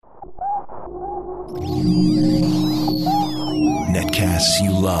Netcasts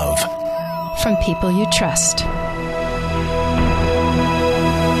you love. From people you trust.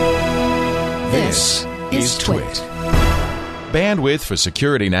 This is Twit. Bandwidth for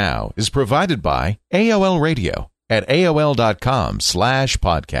Security Now is provided by AOL Radio at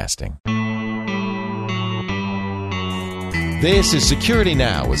AOL.com/podcasting. This is Security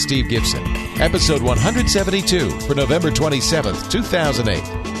Now with Steve Gibson, episode 172 for November 27th, 2008,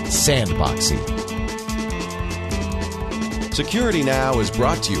 Sandboxie. Security Now is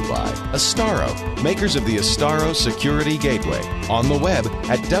brought to you by Astaro, makers of the Astaro Security Gateway, on the web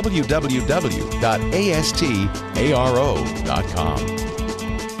at www.astaro.com.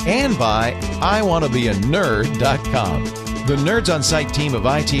 And by IWannaBeANerd.com. The Nerds on Site team of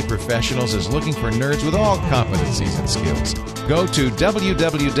IT professionals is looking for nerds with all competencies and skills. Go to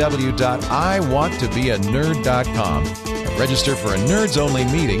www.iwanttobeanerd.com and register for a nerds-only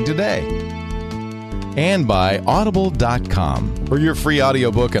meeting today. And by Audible.com. For your free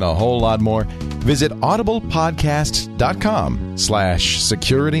audiobook and a whole lot more, visit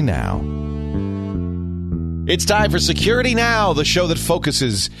audiblepodcast.com/securitynow. It's time for Security Now, the show that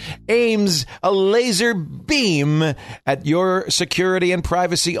focuses, aims a laser beam at your security and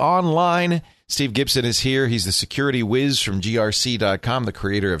privacy online. Steve Gibson is here. He's the security whiz from grc.com, the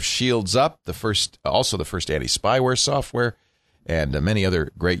creator of Shields Up, also the first anti-spyware software, and many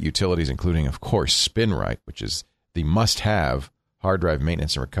other great utilities, including, of course, SpinRite, which is the must-have hard drive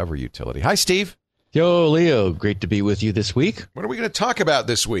maintenance and recovery utility. Hi, Steve. Yo, Leo. Great to be with you this week. What are we going to talk about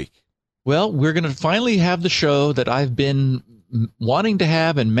this week? Well, we're going to finally have the show that I've been wanting to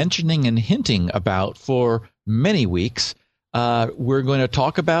have and mentioning and hinting about for many weeks. We're going to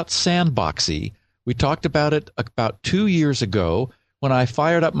talk about Sandboxie. We talked about it about 2 years ago when I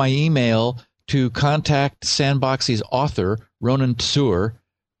fired up my email to contact Sandboxie's author, Ronan Tsour.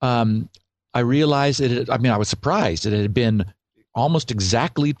 I realized I was surprised. It had been almost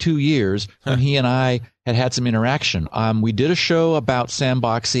exactly 2 years when he and I had some interaction. We did a show about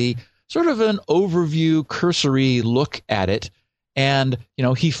Sandboxie, sort of an overview, cursory look at it. And,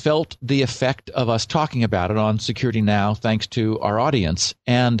 he felt the effect of us talking about it on Security Now, thanks to our audience,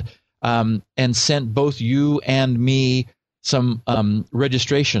 and sent both you and me some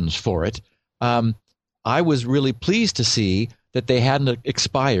registrations for it. I was really pleased to see that they hadn't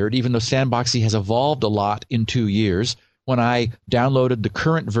expired, even though Sandboxie has evolved a lot in 2 years. When I downloaded the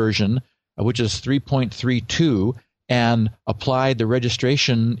current version, which is 3.32, and applied the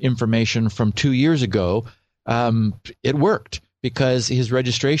registration information from 2 years ago, it worked because his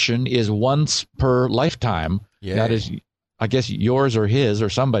registration is once per lifetime. Yay. That is, I guess, yours or his or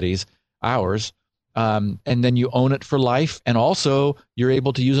somebody's, ours. And then you own it for life. And also, you're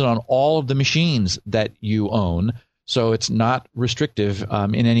able to use it on all of the machines that you own. So it's not restrictive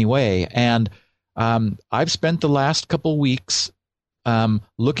in any way. And I've spent the last couple weeks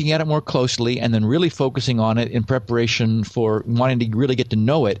looking at it more closely and then really focusing on it in preparation for wanting to really get to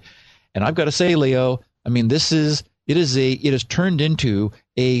know it. And I've got to say, Leo, it has turned into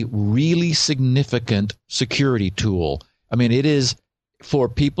a really significant security tool. It is for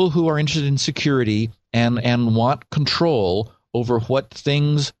people who are interested in security and want control over what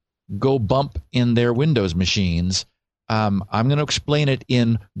things go bump in their Windows machines. I'm going to explain it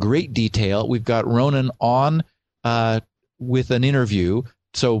in great detail. We've got Ronan on with an interview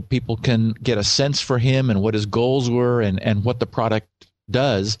so people can get a sense for him and what his goals were and what the product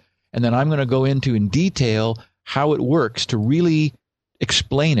does. And then I'm going to go into in detail how it works to really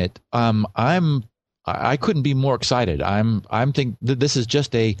explain it. I couldn't be more excited. I'm think that this is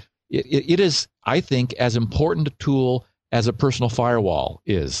just it is, I think, as important a tool as a personal firewall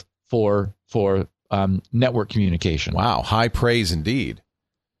is for network communication. Wow, high praise indeed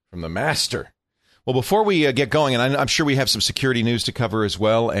from the master. Well, before we get going, and I'm sure we have some security news to cover as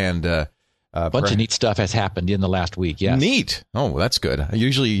well, and a bunch of neat stuff has happened in the last week. Yes, neat. Oh, that's good.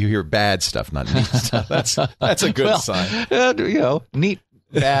 Usually you hear bad stuff, not neat stuff. That's a good sign. Neat,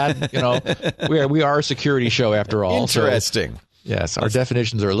 bad. We are a security show after all. Interesting. So, yes, our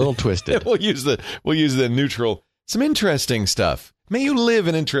definitions are a little twisted. We'll use the neutral. Some interesting stuff. May you live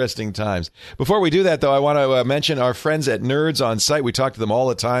in interesting times. Before we do that, though, I want to mention our friends at Nerds on Site. We talk to them all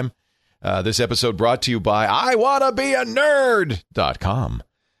the time. This episode brought to you by IWannaBeANerd.com.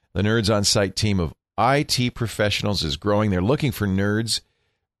 The Nerds on Site team of IT professionals is growing. They're looking for nerds.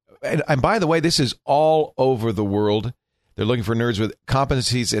 And by the way, this is all over the world. They're looking for nerds with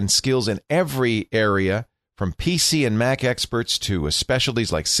competencies and skills in every area, from PC and Mac experts to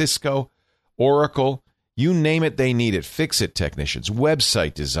specialties like Cisco, Oracle. You name it, they need it. Fix-it technicians,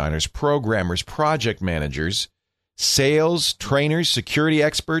 website designers, programmers, project managers, sales, trainers, security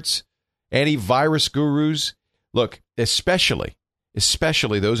experts, antivirus gurus. Look, especially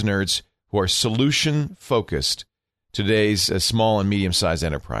those nerds who are solution-focused, today's small and medium-sized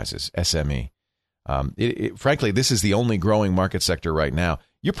enterprises, SME. Frankly, this is the only growing market sector right now.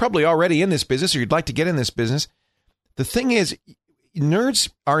 You're probably already in this business, or you'd like to get in this business. The thing is, nerds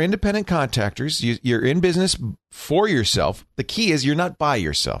are independent contractors. You're in business for yourself. The key is you're not by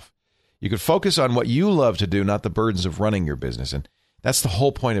yourself. You could focus on what you love to do, not the burdens of running your business. And that's the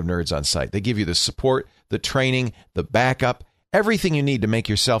whole point of Nerds on Site. They give you the support, the training, the backup, everything you need to make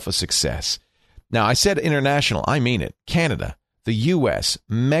yourself a success. Now, I said international. I mean it. Canada, the U.S.,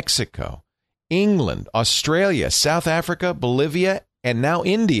 Mexico, England, Australia, South Africa, Bolivia, and now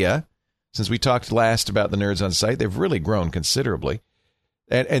India. Since we talked last about the Nerds on Site, they've really grown considerably.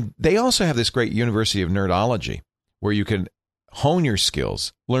 And they also have this great University of Nerdology where you can hone your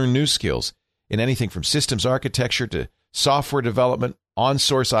skills, learn new skills in anything from systems architecture to software development,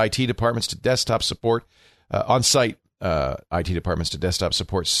 on-source IT departments to desktop support, on-site IT departments to desktop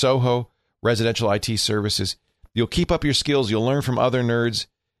support, SOHO, residential IT services. You'll keep up your skills. You'll learn from other nerds.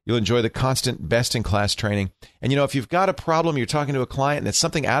 You'll enjoy the constant best-in-class training. And, if you've got a problem, you're talking to a client, and it's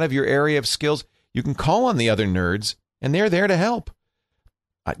something out of your area of skills, you can call on the other nerds, and they're there to help.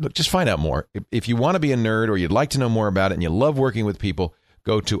 Look, just find out more. If you want to be a nerd or you'd like to know more about it and you love working with people,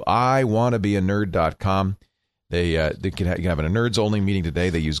 go to iwannabeanerd.com. You can have a nerds-only meeting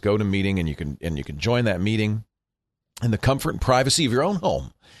today. They use GoToMeeting, and you can join that meeting in the comfort and privacy of your own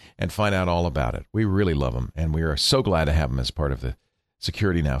home and find out all about it. We really love them, and we are so glad to have them as part of the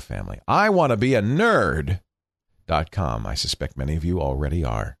Security Now family. iwannabeanerd.com. I suspect many of you already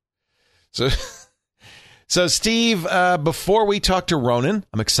are. So Steve, before we talk to Ronan,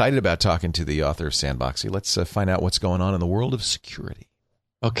 I'm excited about talking to the author of Sandboxie. Let's find out what's going on in the world of security.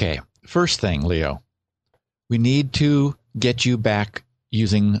 Okay, first thing, Leo. We need to get you back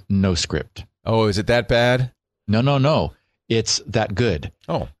using NoScript. Oh, is it that bad? No. It's that good.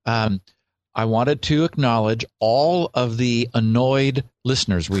 Oh. I wanted to acknowledge all of the annoyed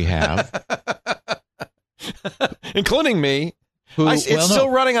listeners we have. Including me. Still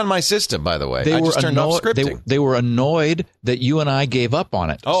running on my system, by the way. I just turned off scripting. They were annoyed that you and I gave up on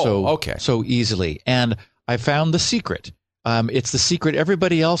it so easily. And I found the secret. It's the secret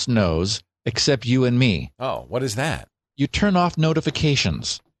everybody else knows except you and me. Oh, what is that? You turn off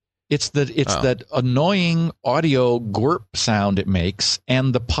notifications. It's that annoying audio gorp sound it makes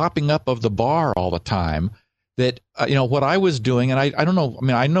and the popping up of the bar all the time that, what I was doing, and I don't know,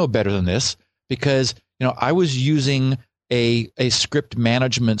 I know better than this because, I was using a script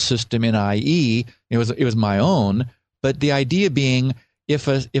management system in IE. It was my own, but the idea being if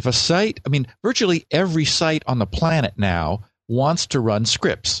a site, virtually every site on the planet now wants to run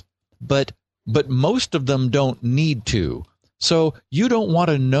scripts, but most of them don't need to. So you don't want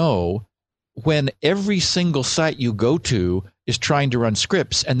to know when every single site you go to is trying to run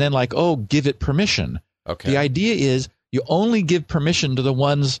scripts and then give it permission. Okay. The idea is you only give permission to the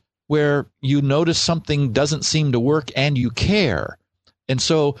ones where you notice something doesn't seem to work and you care. And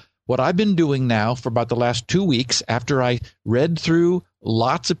so what I've been doing now for about the last 2 weeks after I read through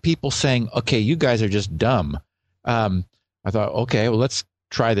lots of people saying, okay, you guys are just dumb. I thought, okay, well, let's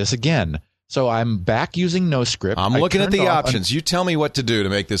try this again. So I'm back using NoScript. I'm looking at the options. You tell me what to do to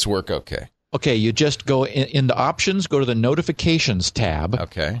make this work okay. Okay, you just go in the options, go to the notifications tab.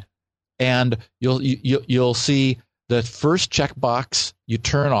 Okay. And you'll see the first checkbox you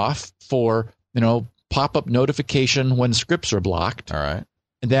turn off for, pop-up notification when scripts are blocked. All right.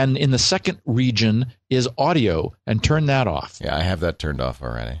 And then in the second region is audio, and turn that off. Yeah, I have that turned off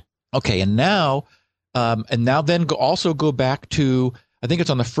already. Okay, and now then go back to, I think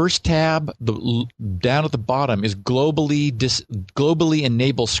it's on the first tab, down at the bottom is globally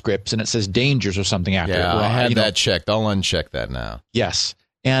enable scripts, and it says dangers or something after it. Yeah, I had that checked. I'll uncheck that now. Yes,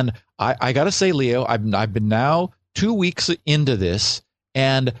 and I got to say, Leo, I've been now 2 weeks into this,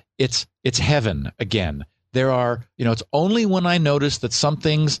 and it's heaven again. There are, it's only when I notice that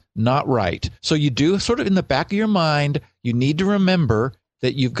something's not right. So you do sort of in the back of your mind, you need to remember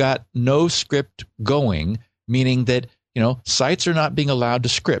that you've got NoScript going, meaning that, sites are not being allowed to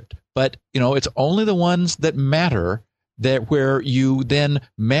script. But, it's only the ones that matter that where you then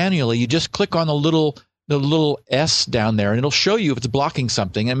manually, you just click on the little S down there, and it'll show you if it's blocking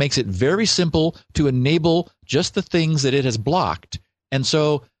something. And it makes it very simple to enable just the things that it has blocked. And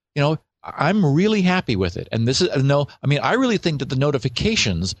so, I'm really happy with it. And this is, I really think that the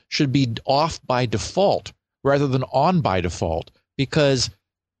notifications should be off by default rather than on by default because,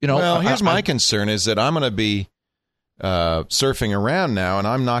 Well, here's my concern is that I'm going to be surfing around now, and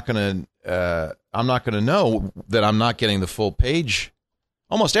I'm not going to know that I'm not getting the full page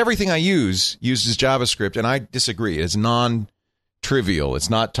almost everything I uses JavaScript, and I disagree. It's non-trivial. It's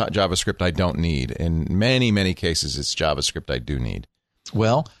not JavaScript I don't need. In many, many cases, it's JavaScript I do need.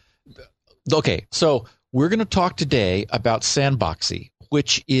 Well, okay, so we're going to talk today about Sandboxie,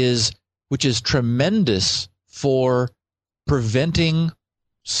 which is tremendous for preventing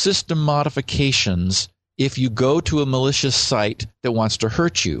system modifications if you go to a malicious site that wants to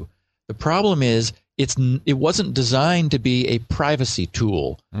hurt you. The problem is it wasn't designed to be a privacy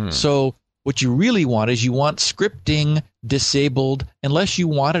tool. So what you really want is you want scripting disabled unless you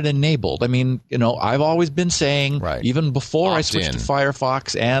want it enabled. I mean, I've always been saying, even before I switched to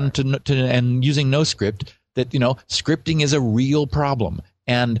Firefox and and using NoScript, that scripting is a real problem.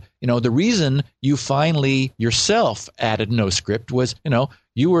 And the reason you finally yourself added NoScript was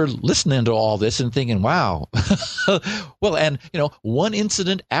you were listening to all this and thinking, wow. Well, and one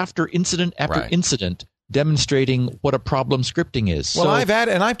incident after incident after incident demonstrating what a problem scripting is. Well,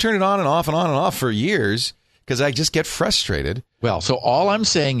 I've turned it on and off for years because I just get frustrated. Well, so all I'm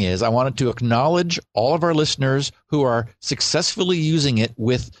saying is I wanted to acknowledge all of our listeners who are successfully using it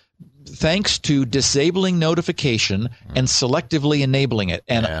thanks to disabling notification and selectively enabling it.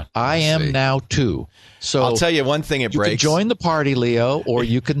 And I am now too. So I'll tell you one thing, it breaks. You can join the party, Leo, or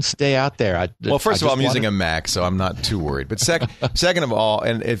you can stay out there. Well, first of all, I'm using a Mac, so I'm not too worried. But second of all,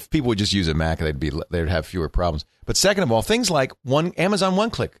 and if people would just use a Mac, they'd have fewer problems. But second of all, things like Amazon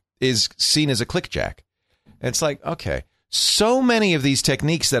One-Click is seen as a clickjack. It's like, okay, so many of these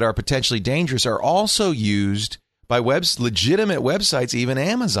techniques that are potentially dangerous are also used by legitimate websites, even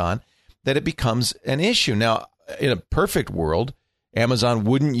Amazon, that it becomes an issue. Now, in a perfect world, Amazon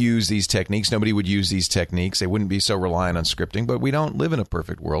wouldn't use these techniques. Nobody would use these techniques. They wouldn't be so reliant on scripting, but we don't live in a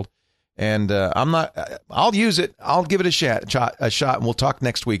perfect world. And I'll use it. I'll give it a shot, and we'll talk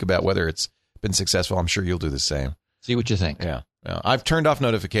next week about whether it's been successful. I'm sure you'll do the same. See what you think. Yeah. I've turned off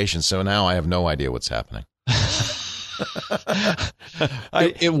notifications, so now I have no idea what's happening.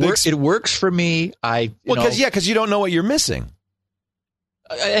 It works for me. Because you don't know what you're missing.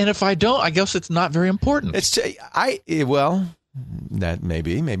 And if I don't, I guess it's not very important. That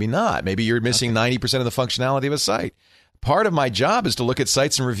maybe not. Maybe you're missing 90% of the functionality of a site. Part of my job is to look at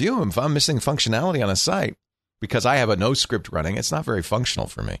sites and review them. If I'm missing functionality on a site because I have a NoScript running, it's not very functional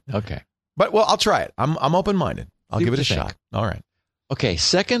for me. Okay. But I'll try it. I'm open-minded. I'll give it a shot. All right. Okay.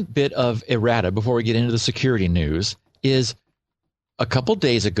 Second bit of errata before we get into the security news is a couple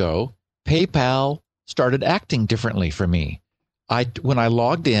days ago, PayPal started acting differently for me. When I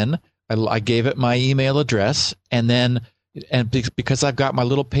logged in, I gave it my email address, and because I've got my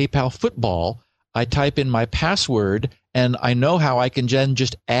little PayPal football, I type in my password, and I know how I can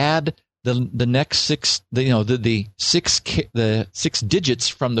just add the next six, the six digits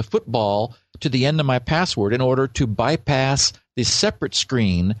from the football to the end of my password in order to bypass the separate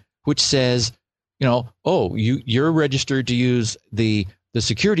screen which says, you're registered to use the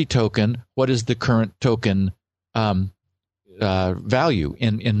security token. What is the current token value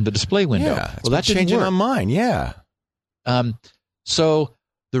in the display window? Yeah, well, that's changing on mine. Yeah. So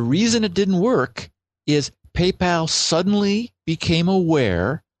the reason it didn't work is PayPal suddenly became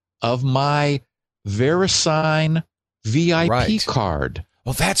aware of my VeriSign VIP card.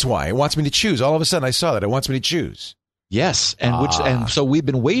 Well, that's why it wants me to choose. All of a sudden, I saw that it wants me to choose. Yes, and so we've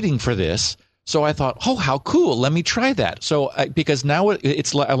been waiting for this. So I thought, oh, how cool! Let me try that. So because now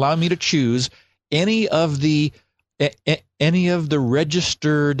it's allowing me to choose any of the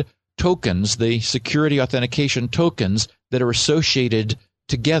registered tokens, the security authentication tokens that are associated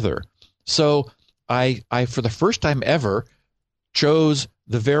together. So I for the first time ever chose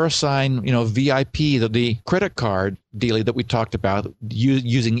the VeriSign, VIP, the credit card dealie that we talked about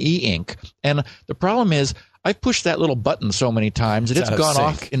using e-ink. And the problem is I've pushed that little button so many times that it's gone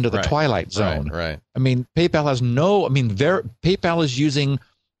off into the twilight zone. Right. I mean, PayPal has PayPal is using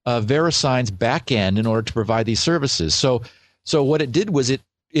VeriSign's back end in order to provide these services. So what it did was it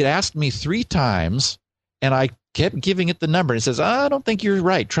asked me 3 times, and I kept giving it the number. And it says, I don't think you're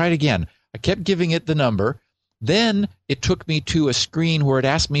right. Try it again. I kept giving it the number. Then it took me to a screen where it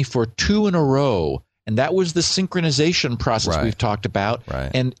asked me for 2 in a row. And that was the synchronization process we've talked about.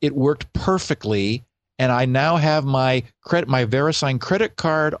 Right. And it worked perfectly. And I now have my VeriSign credit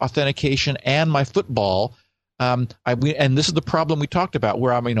card authentication and my football. And this is the problem we talked about,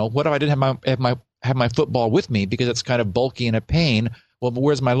 where what if I didn't have my football with me because it's kind of bulky and a pain? Well,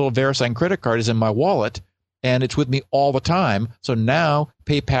 whereas my little VeriSign credit card is in my wallet, and it's with me all the time. So now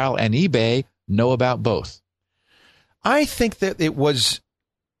PayPal and eBay know about both. I think that it was.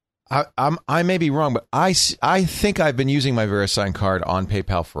 I may be wrong, but I think I've been using my VeriSign card on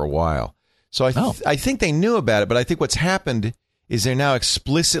PayPal for a while. So I think they knew about it, but I think what's happened is they're now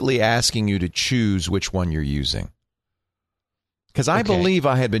explicitly asking you to choose which one you're using. Because I believe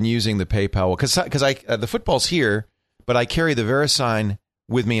I had been using the PayPal, because the football's here, but I carry the VeriSign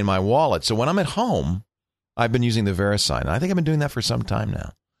with me in my wallet. So when I'm at home, I've been using the VeriSign. I think I've been doing that for some time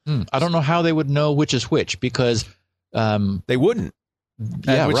now. I don't know how they would know which is which, because they wouldn't.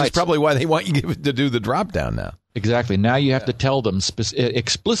 Yeah, which right. is probably why they want you to do the drop down now. Exactly. Now you have to tell them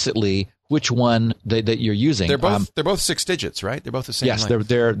explicitly which one that you're using. They're both 6 digits, right? They're both the same. Yes, length.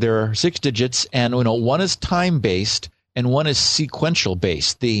 they're 6 digits, and one is time based and one is sequential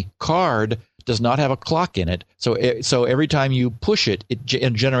based. The card does not have a clock in it, so every time you push it, it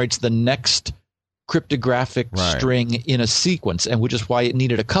generates the next cryptographic string in a sequence, and which is why it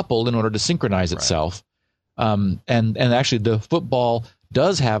needed a couple in order to synchronize itself. And actually, the football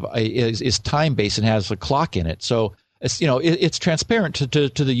does have is time based and has a clock in it, so it's transparent to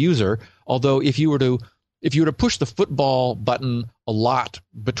the user. Although if you were to push the football button a lot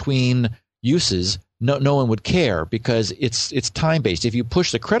between uses, no one would care, because it's time based. If you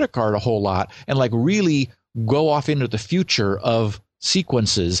push the credit card a whole lot and really go off into the future of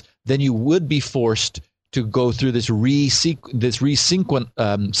sequences, then you would be forced to go through this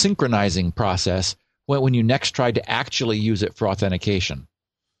synchronizing process when you next tried to actually use it for authentication.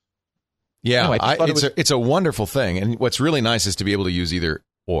 Yeah, anyway, it's a wonderful thing, and what's really nice is to be able to use either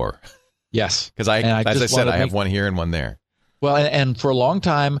or. Yes, because as I said, I have one here and one there. Well, and for a long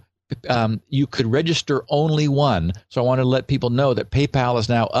time, you could register only one. So I want to let people know that PayPal is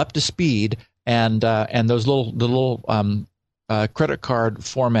now up to speed, and those little credit card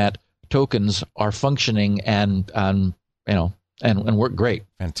format tokens are functioning and work great.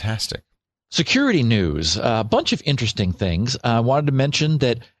 Fantastic. Security news, a bunch of interesting things. I wanted to mention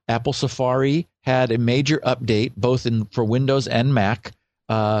that Apple Safari had a major update, both for Windows and Mac,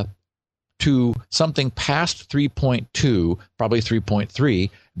 to something past 3.2, probably 3.3.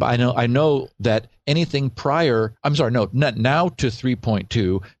 But I know that anything prior, now to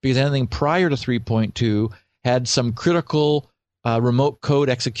 3.2, because anything prior to 3.2 had some critical remote code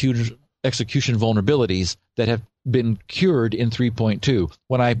execution vulnerabilities that have been cured in 3.2.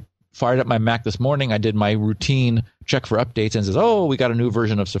 When I fired up my Mac this morning, I did my routine check for updates, and it says, "Oh, we got a new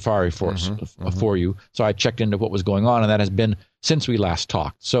version of Safari for you." So I checked into what was going on, and that has been since we last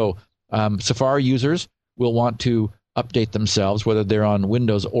talked. So Safari users will want to update themselves, whether they're on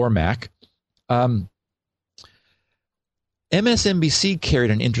Windows or Mac. MSNBC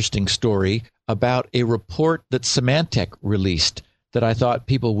carried an interesting story about a report that Symantec released that I thought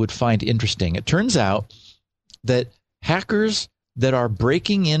people would find interesting. It turns out that hackers that are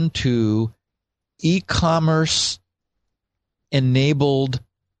breaking into e-commerce enabled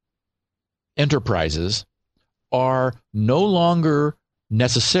enterprises are no longer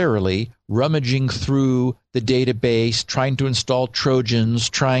necessarily rummaging through the database, trying to install Trojans,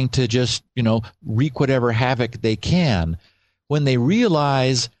 trying to just, wreak whatever havoc they can. When they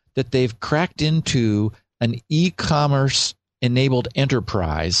realize that they've cracked into an e-commerce enabled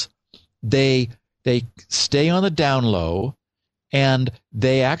enterprise, they stay on the down low, and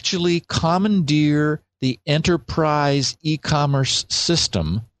they actually commandeer the enterprise e-commerce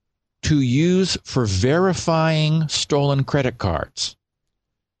system to use for verifying stolen credit cards.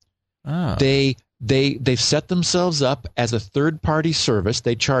 Oh. They've set themselves up as a third-party service.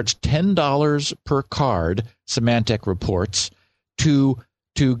 They charge $10 per card, Symantec reports, to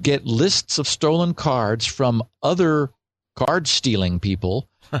get lists of stolen cards from other card-stealing people,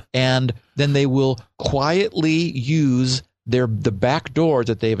 and then they will quietly use the back door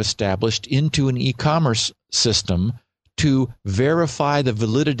that they've established into an e-commerce system to verify the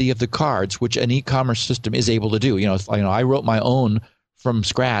validity of the cards, which an e-commerce system is able to do. I wrote my own from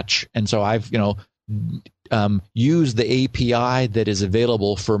scratch, and so I've used the API that is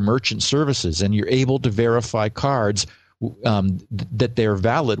available for merchant services, and you're able to verify cards that they're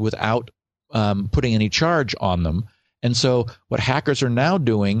valid without putting any charge on them. And so what hackers are now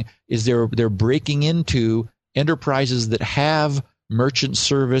doing is they're breaking into enterprises that have merchant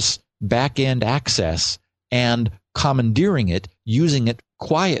service back-end access and commandeering it, using it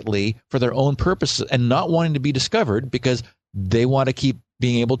quietly for their own purposes and not wanting to be discovered because they want to keep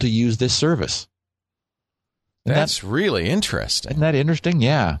being able to use this service. That's really interesting. Isn't that interesting?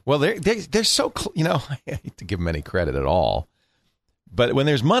 Yeah. Well, they're so, I hate to give them any credit at all, but when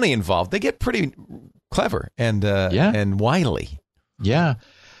there's money involved, they get pretty clever and wily. Yeah.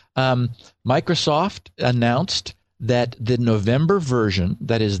 Microsoft announced that the November version,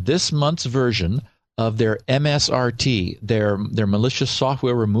 that is this month's version of their MSRT, their malicious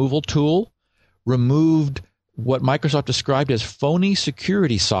software removal tool, removed what Microsoft described as phony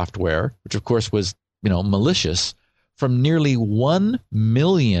security software, which of course was malicious, from nearly 1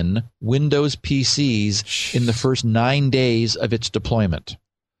 million Windows PCs in the first 9 days of its deployment.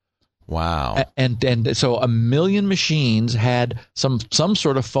 Wow. And so 1 million machines had some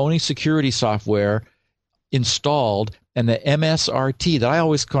sort of phony security software installed, and the MSRT that I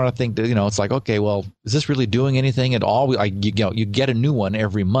always kind of think that, it's like, okay, well, is this really doing anything at all? You get a new one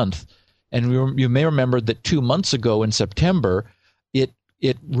every month. And you may remember that 2 months ago in September,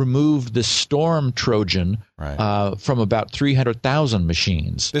 it removed the Storm Trojan from about 300,000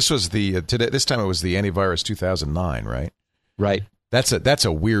 machines. This was this time it was the antivirus 2009, right? Right. That's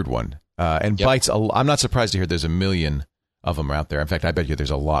a weird one. And Yep. bites. I'm not surprised to hear there's 1 million of them out there. In fact, I bet you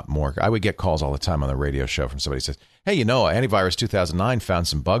there's a lot more. I would get calls all the time on the radio show from somebody who says, "Hey, antivirus 2009 found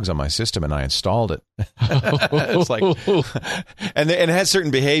some bugs on my system and I installed it." It's like, and it has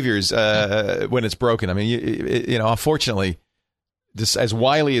certain behaviors when it's broken. I mean, unfortunately, just as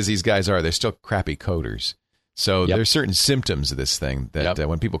wily as these guys are, they're still crappy coders. So Yep. there's certain symptoms of this thing that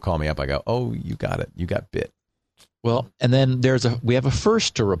when people call me up, I go, "Oh, you got it. You got bit." Well, and then we have a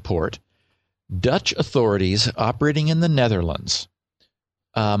first to report. Dutch authorities operating in the Netherlands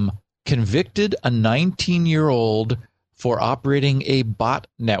convicted a 19-year-old for operating a bot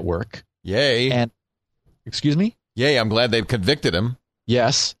network. Yay. And excuse me? Yay, I'm glad they've convicted him.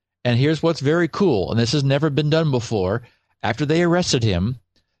 Yes. And here's what's very cool, and this has never been done before. After they arrested him,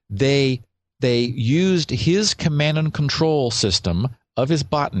 they used his command and control system of his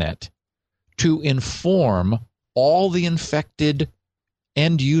botnet to inform all the infected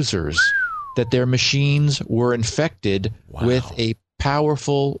end users that their machines were infected with a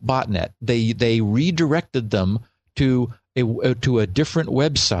powerful botnet. They redirected them to a different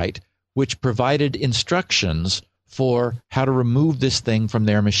website which provided instructions for how to remove this thing from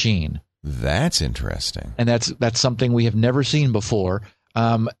their machine. That's interesting. And that's something we have never seen before.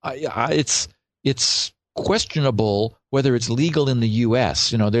 It's questionable whether it's legal in the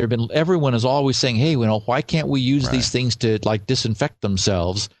U.S. Everyone is always saying, "Hey, why can't we use these things to disinfect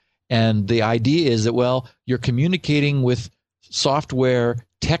themselves?" And the idea is that, well, you're communicating with software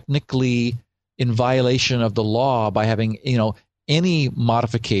technically in violation of the law by having, any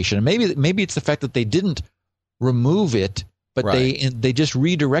modification. And maybe it's the fact that they didn't remove it, but they just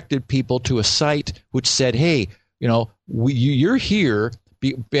redirected people to a site which said, "Hey, you're here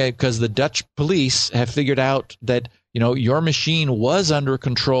because the Dutch police have figured out that your machine was under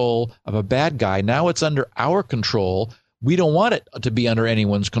control of a bad guy. Now it's under our control. We don't want it to be under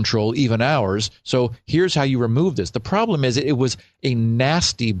anyone's control, even ours. So here's how you remove this." The problem is it was a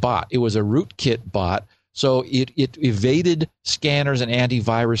nasty bot. It was a rootkit bot. So it evaded scanners and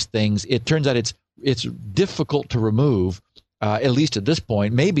antivirus things. It turns out it's difficult to remove, at least at this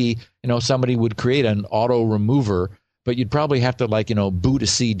point. Maybe, somebody would create an auto remover, but you'd probably have to boot a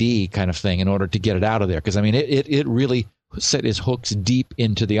CD kind of thing in order to get it out of there. Because it really set its hooks deep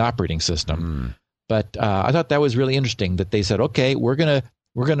into the operating system. But I thought that was really interesting that they said, okay, we're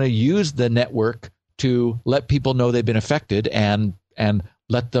gonna use the network to let people know they've been affected and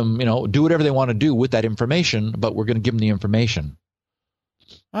let them do whatever they want to do with that information, but we're going to give them the information.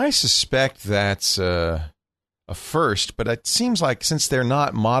 I suspect that's a first, but it seems like since they're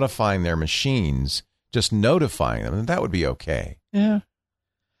not modifying their machines, just notifying them, that would be okay. Yeah.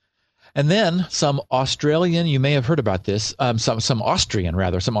 And then some Australian, you may have heard about this, some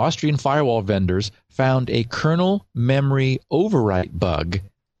Austrian firewall vendors found a kernel memory overwrite bug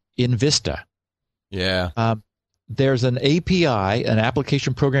in Vista. Yeah. There's an API, an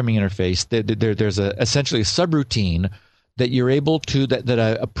application programming interface. There's essentially a subroutine that you're able to,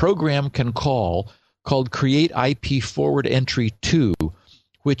 that a program can call called create IP forward entry 2,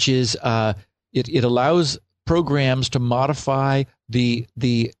 which is it allows programs to modify the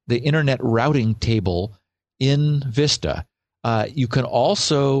internet routing table in Vista. You can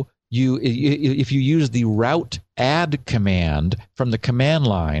also if you use the route add command from the command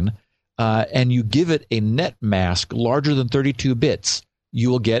line and you give it a net mask larger than 32 bits, you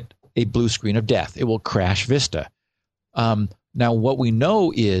will get a blue screen of death. It will crash Vista. Now, what we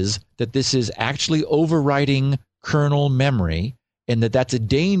know is that this is actually overwriting kernel memory, and that's a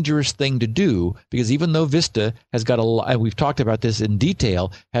dangerous thing to do, because even though Vista has got we've talked about this in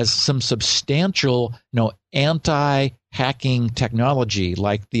detail, has some substantial, anti-hacking technology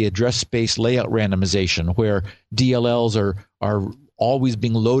like the address space layout randomization, where DLLs are always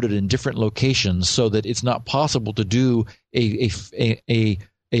being loaded in different locations so that it's not possible to do a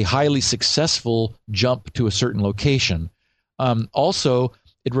highly successful jump to a certain location. Also,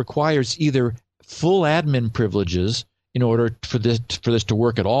 it requires either full admin privileges in order for this to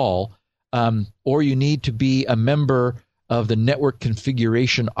work at all, or you need to be a member of the network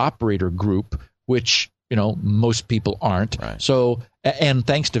configuration operator group, which most people aren't. Right. So, and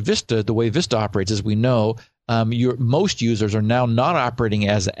thanks to Vista, the way Vista operates, as we know, most users are now not operating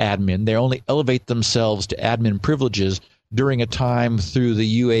as admin. They only elevate themselves to admin privileges during a time through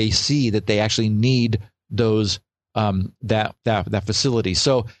the UAC that they actually need those that facility.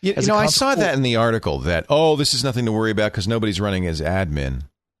 So, I saw that in the article that this is nothing to worry about because nobody's running as admin.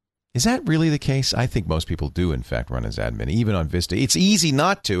 Is that really the case? I think most people do, in fact, run as admin, even on Vista. It's easy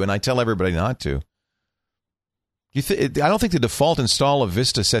not to, and I tell everybody not to. I don't think the default install of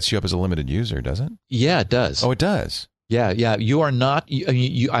Vista sets you up as a limited user, does it? Yeah, it does. Oh, it does. Yeah. You are not.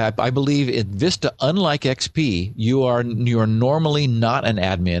 I believe in Vista, unlike XP, you are normally not an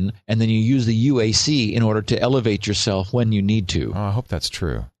admin, and then you use the UAC in order to elevate yourself when you need to. Oh, I hope that's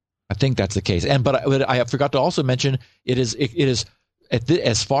true. I think that's the case. But I forgot to also mention it is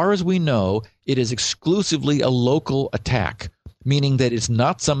as far as we know, it is exclusively a local attack, meaning that it's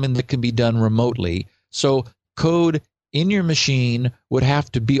not something that can be done remotely. So code in your machine would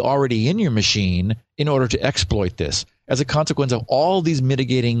have to be already in your machine in order to exploit this. As a consequence of all these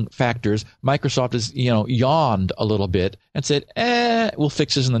mitigating factors, Microsoft has yawned a little bit and said, we'll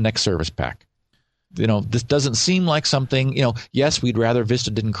fix this in the next service pack. This doesn't seem like something, yes, we'd rather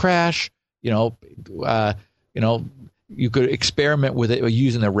Vista didn't crash. You could experiment with it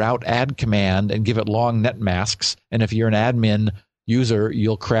using the route add command and give it long net masks. And if you're an admin user,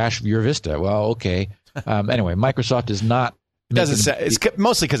 you'll crash your Vista. Well, okay. Anyway, Microsoft is not. It's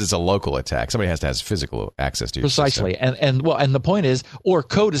mostly because it's a local attack. Somebody has to have physical access to your precisely. system. And the point is, or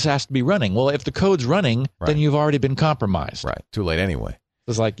code has to be running. Well, if the code's running, then you've already been compromised. Right. Too late anyway.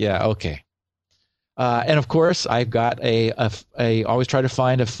 It's like, yeah, okay. And of course, I've got I always try to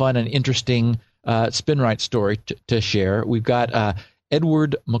find a fun and interesting SpinRite story to share. We've got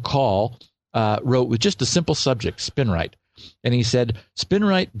Edward McCall wrote with just a simple subject, SpinRite. And he said,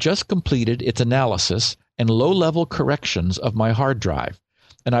 SpinRite just completed its analysis and low-level corrections of my hard drive.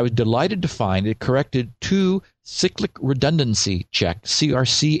 And I was delighted to find it corrected 2 cyclic redundancy check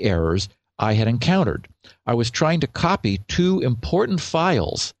CRC errors I had encountered. I was trying to copy 2 important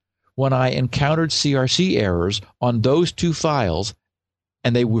files when I encountered CRC errors on those 2 files,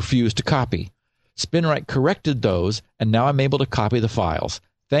 and they refused to copy. SpinRite corrected those, and now I'm able to copy the files.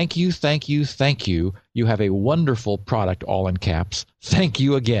 Thank you, thank you, thank you. You have a wonderful product, all in caps. Thank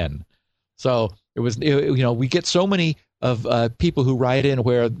you again. So it was, we get so many of people who write in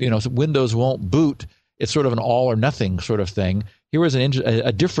where, Windows won't boot. It's sort of an all or nothing sort of thing. Here was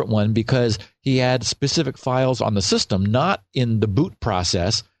a different one because he had specific files on the system, not in the boot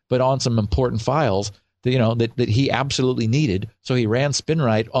process, but on some important files that he absolutely needed. So he ran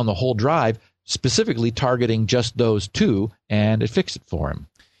SpinRite on the whole drive, specifically targeting just those 2, and it fixed it for him.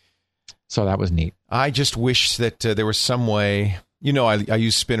 So that was neat. I just wish that there was some way. I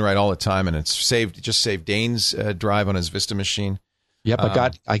use SpinRite all the time, and it's saved Dane's drive on his Vista machine. Yep,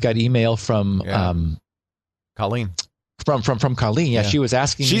 I got email from Colleen. From Colleen. Yeah, she was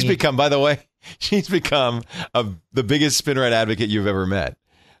asking. She's become the biggest SpinRite advocate you've ever met.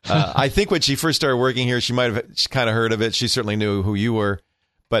 I think when she first started working here, she might have kind of heard of it. She certainly knew who you were.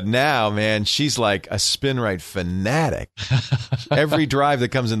 But now, man, she's like a SpinRite fanatic. Every drive that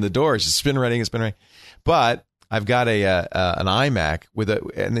comes in the door, she's SpinRiting. But I've got an iMac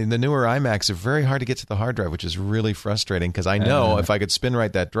and the newer iMacs are very hard to get to the hard drive, which is really frustrating because I know if I could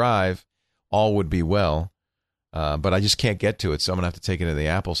SpinRite that drive, all would be well. But I just can't get to it, so I'm gonna have to take it to the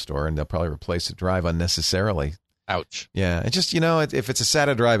Apple Store, and they'll probably replace the drive unnecessarily. Ouch. Yeah, it just if it's a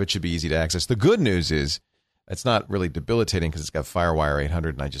SATA drive, it should be easy to access. The good news is, it's not really debilitating because it's got FireWire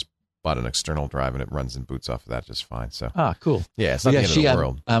 800, and I just bought an external drive, and it runs and boots off of that just fine. So cool. Yeah, it's not the end of the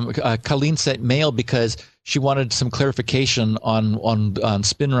world. Colleen sent mail because she wanted some clarification on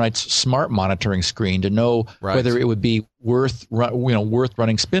SpinRite's smart monitoring screen to know whether it would be worth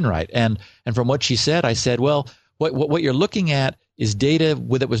running SpinRite. And from what she said, I said, well, what you're looking at is data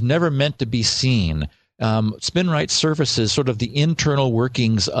that was never meant to be seen. SpinRite surfaces sort of the internal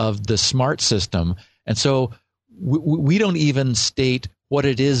workings of the smart system. And so we don't even state what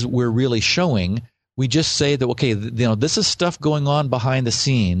it is we're really showing. We just say that, okay, this is stuff going on behind the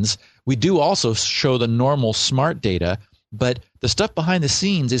scenes. We do also show the normal smart data, but the stuff behind the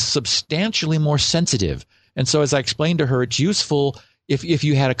scenes is substantially more sensitive. And so as I explained to her, it's useful if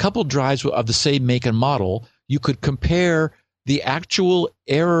you had a couple drives of the same make and model, you could compare the actual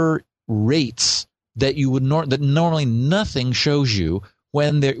error rates that you would that normally nothing shows you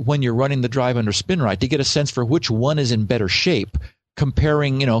when you're running the drive under SpinRite to get a sense for which one is in better shape.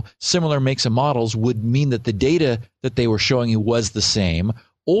 Comparing, similar makes and models would mean that the data that they were showing you was the same.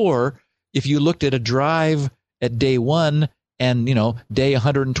 Or if you looked at a drive at day 1 and day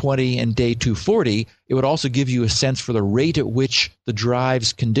 120 and day 240, it would also give you a sense for the rate at which the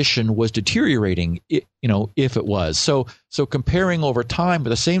drive's condition was deteriorating, if it was. So comparing over time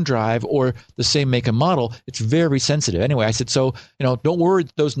with the same drive or the same make and model, it's very sensitive. Anyway, I said, don't worry,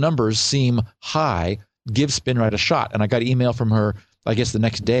 those numbers seem high. Give SpinRite a shot. And I got an email from her, I guess the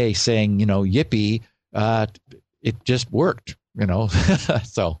next day, saying, yippee, it just worked.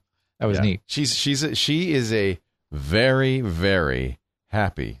 So that was neat. She is a very, very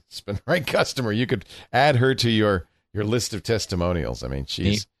happy SpinRite customer. You could add her to your list of testimonials. I mean,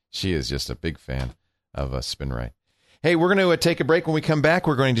 she is just a big fan of SpinRite. Hey, we're going to take a break. When we come back,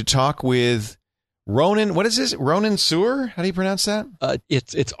 we're going to talk with Ronen. What is this? Ronen Zur? How do you pronounce that?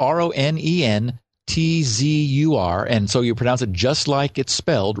 It's RONENTZUR, and so you pronounce it just like it's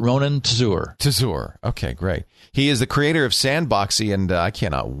spelled, Ronen Zur. Zur. Okay, great. He is the creator of Sandboxie, and I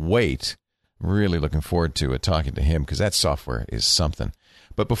cannot wait. Really looking forward to talking to him because that software is something.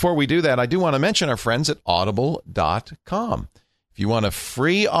 But before we do that, I do want to mention our friends at Audible.com. If you want a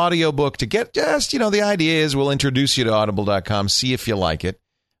free audiobook to get just, the idea is we'll introduce you to Audible.com, see if you like it.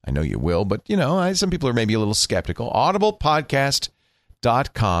 I know you will, but, some people are maybe a little skeptical.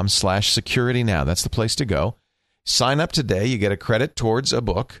 Audiblepodcast.com/security now. That's the place to go. Sign up today. You get a credit towards a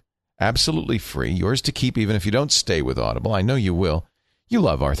book. Absolutely free. Yours to keep even if you don't stay with Audible. I know you will. You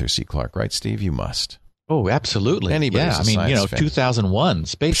love Arthur C. Clarke, right, Steve? You must. Oh, absolutely. Anybody's a science fan. 2001,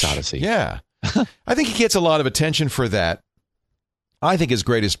 Space Odyssey. Yeah. I think he gets a lot of attention for that. I think his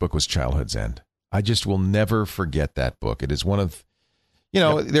greatest book was Childhood's End. I just will never forget that book. It is one of,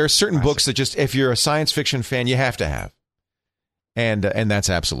 there are certain books that just, if you're a science fiction fan, you have to have. And that's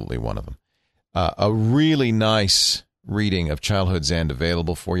absolutely one of them. A really nice reading of Childhood's End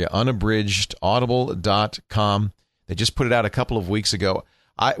available for you, unabridged, audible.com. They just put it out a couple of weeks ago.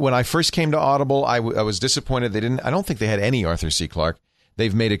 When I first came to Audible, I was disappointed. I don't think they had any Arthur C. Clarke.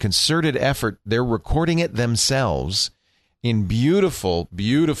 They've made a concerted effort. They're recording it themselves in beautiful,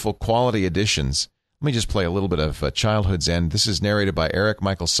 beautiful quality editions. Let me just play a little bit of Childhood's End. This is narrated by Eric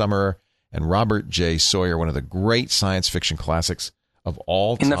Michael Summerer and Robert J. Sawyer, one of the great science fiction classics of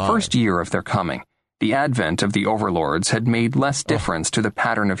all time. In the first year of their coming, the advent of the overlords had made less difference to the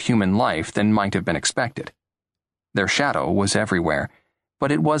pattern of human life than might have been expected. Their shadow was everywhere,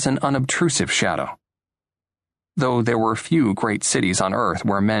 but it was an unobtrusive shadow. Though there were few great cities on Earth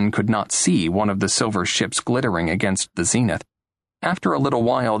where men could not see one of the silver ships glittering against the zenith, after a little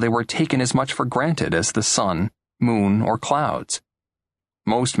while they were taken as much for granted as the sun, moon, or clouds.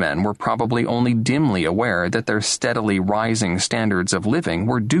 Most men were probably only dimly aware that their steadily rising standards of living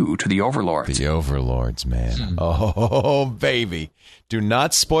were due to the overlords. The overlords, man. Oh, baby. Do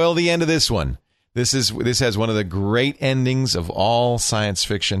not spoil the end of this one. This has one of the great endings of all science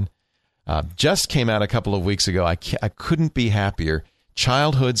fiction. Just came out a couple of weeks ago. I couldn't be happier.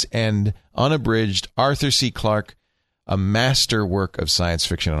 Childhood's End, unabridged, Arthur C. Clarke, a masterwork of science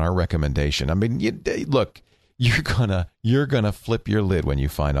fiction, and our recommendation. I mean, look, you're gonna flip your lid when you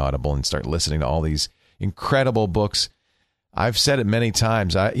find Audible and start listening to all these incredible books. I've said it many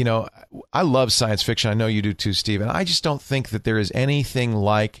times. I love science fiction. I know you do too, Steve. And I just don't think that there is anything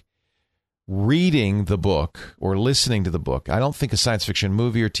like reading the book or listening to the book. I don't think a science fiction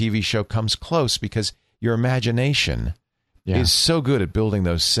movie or TV show comes close because your imagination is so good at building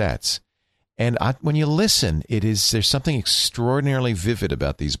those sets. And when you listen, there's something extraordinarily vivid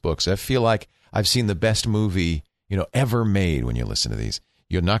about these books. I feel like I've seen the best movie, ever made when you listen to these.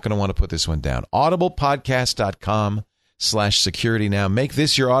 You're not going to want to put this one down. Audiblepodcast.com/security now. Make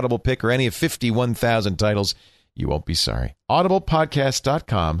this your Audible pick or any of 51,000 titles. You won't be sorry.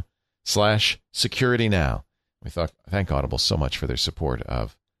 Audiblepodcast.com/security now. We thank Audible so much for their support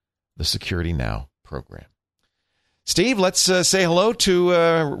of the Security Now program. Steve, let's say hello to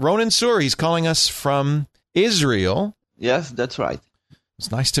Ronen Zur. He's calling us from Israel. Yes, that's right.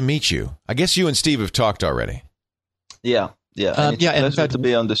 It's nice to meet you. I guess you and Steve have talked already. Yeah. And it's a pleasure to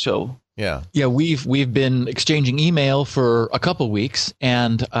be on the show. Yeah. We've been exchanging email for a couple weeks,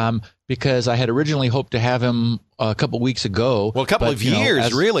 and because I had originally hoped to have him a couple weeks ago. Well, a couple of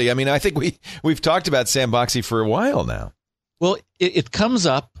years, really. I mean, I think we've talked about Sandboxie for a while now. Well, it comes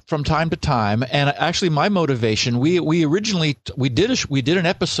up from time to time, and actually, my motivation we originally did an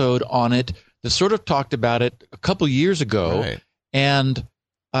episode on it that sort of talked about it a couple years ago, right. And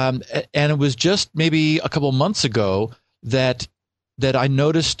it was just maybe a couple months ago that I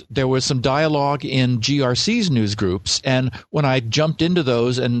noticed there was some dialogue in GRC's news groups, and when I jumped into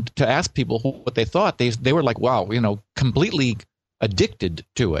those and to ask people what they thought, they were like, "Wow, completely addicted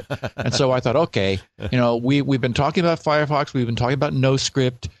to it." And so I thought, okay, we've been talking about Firefox, we've been talking about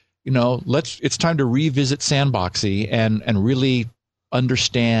NoScript, it's time to revisit Sandboxie and really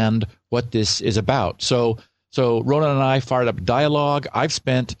understand what this is about. So Ronan and I fired up dialogue. I've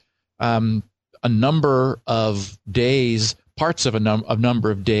spent a number of days, parts of a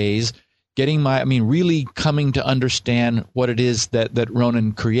number of days, really coming to understand what it is that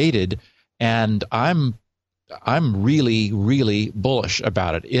Ronan created, and I'm really, really bullish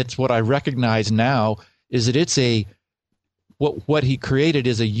about it. It's what I recognize now is that what he created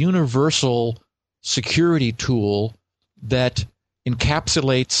is a universal security tool that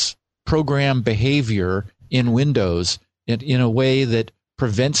encapsulates program behavior in Windows in a way that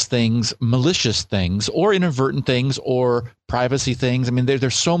prevents things, malicious things, or inadvertent things, or privacy things. I mean,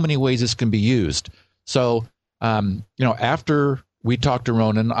 there's so many ways this can be used. So, after we talk to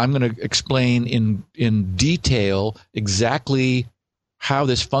Ronan, I'm going to explain in detail exactly how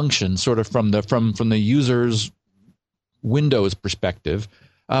this functions, sort of from the user's Windows perspective.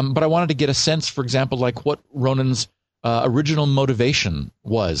 But I wanted to get a sense, for example, like what Ronan's original motivation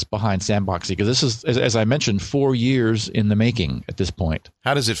was behind Sandboxie, because this is, as I mentioned, 4 years in the making at this point.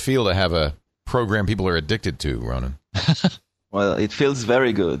 How does it feel to have a program people are addicted to, Ronan? Well, it feels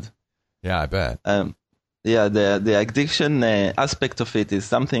very good. Yeah, I bet. The addiction aspect of it is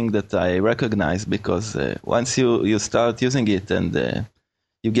something that I recognize, because once you start using it and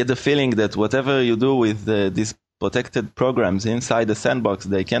you get the feeling that whatever you do with these protected programs inside the sandbox,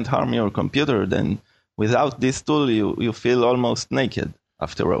 they can't harm your computer, then without this tool, you feel almost naked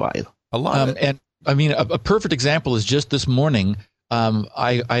after a while. A lot. And I mean, a perfect example is just this morning,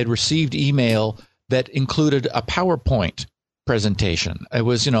 I had received email that included a PowerPoint presentation. It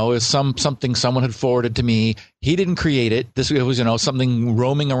was, something someone had forwarded to me. He didn't create it. It was, something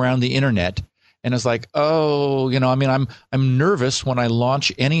roaming around the internet. And it's like, I'm nervous when I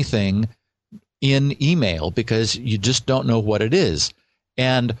launch anything in email because you just don't know what it is.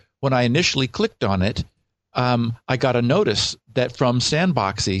 And when I initially clicked on it, I got a notice that from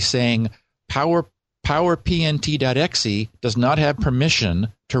Sandboxie saying PowerPNT.exe does not have permission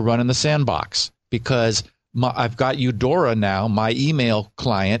to run in the sandbox, because I've got Eudora now. My email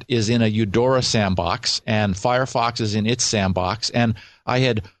client is in a Eudora sandbox, and Firefox is in its sandbox. And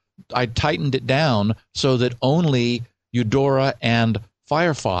I tightened it down so that only Eudora and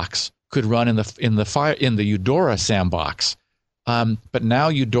Firefox could run in the Eudora sandbox. But now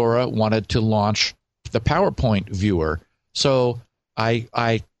Eudora wanted to launch the PowerPoint viewer, so I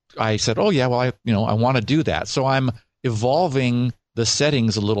said, "Oh yeah, well I want to do that." So I'm evolving the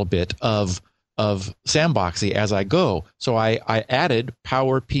settings a little bit of Sandboxie as I go. So I added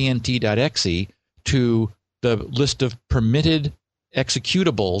PowerPNT.exe to the list of permitted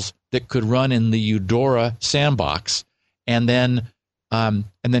executables that could run in the Eudora sandbox, and then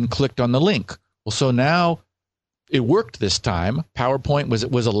clicked on the link. Well, so now it worked this time. PowerPoint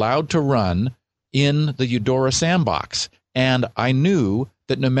was allowed to run in the Eudora sandbox, and I knew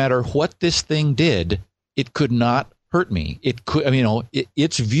that no matter what this thing did, it could not hurt me. It could,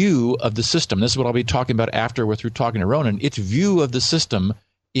 its view of the system. This is what I'll be talking about after we're through talking to Ronan. Its view of the system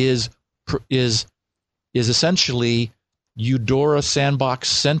is essentially Eudora sandbox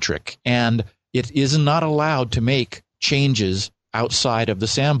centric, and it is not allowed to make changes outside of the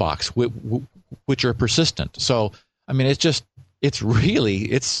sandbox, which are persistent. So, it's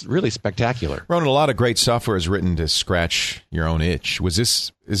really spectacular. Ronan, a lot of great software is written to scratch your own itch. Is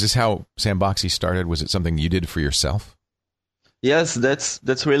this how Sandboxie started? Was it something you did for yourself? Yes,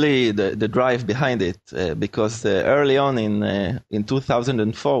 that's really the drive behind it. Because early on in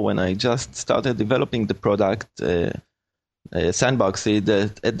 2004, when I just started developing the product, Sandboxie,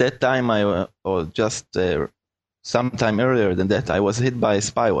 at that time or just sometime earlier than that, I was hit by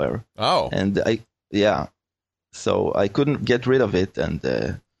spyware. Oh, and so I couldn't get rid of it. And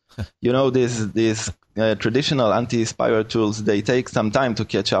these traditional anti-spyware tools, they take some time to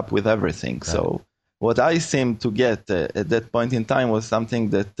catch up with everything. Right. So what I seemed to get at that point in time was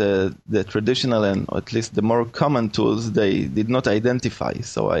something that the traditional and at least the more common tools, they did not identify.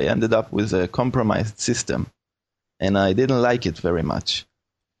 So I ended up with a compromised system, and I didn't like it very much.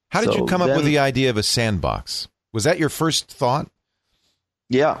 How did you come up with the idea of a sandbox? Was that your first thought?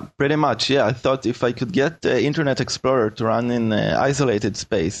 Yeah, pretty much. Yeah, I thought if I could get Internet Explorer to run in isolated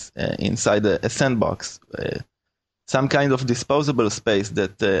space inside a sandbox, some kind of disposable space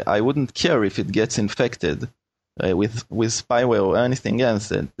that I wouldn't care if it gets infected with spyware or anything else,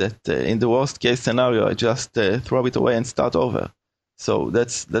 that in the worst case scenario, I just throw it away and start over. So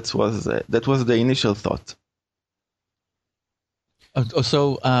that was the initial thought.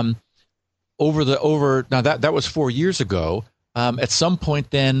 So now that was 4 years ago. At some point,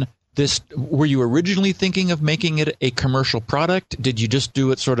 then were you originally thinking of making it a commercial product? Did you just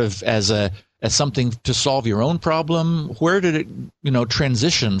do it sort of as something to solve your own problem? Where did it,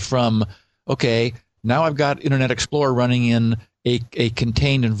 transition from, okay, now I've got Internet Explorer running in a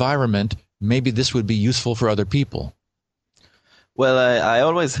contained environment. Maybe this would be useful for other people. Well, I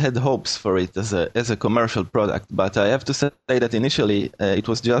always had hopes for it as a commercial product, but I have to say that initially it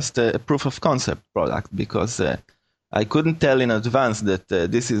was just a proof of concept product, because I couldn't tell in advance that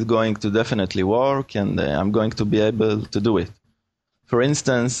this is going to definitely work and I'm going to be able to do it. For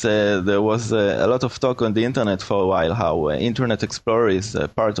instance, there was a lot of talk on the internet for a while how Internet Explorer is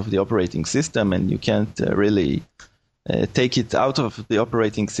part of the operating system and you can't really take it out of the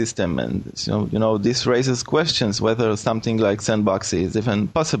operating system. And this raises questions whether something like Sandboxie is even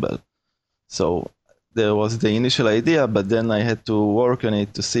possible. So there was the initial idea, but then I had to work on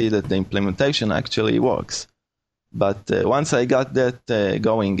it to see that the implementation actually works. But once I got that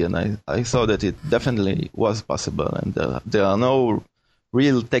going and I saw that it definitely was possible and there are no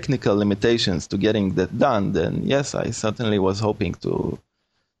real technical limitations to getting that done, then yes, I certainly was hoping to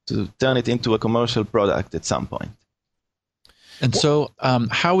turn it into a commercial product at some point. And so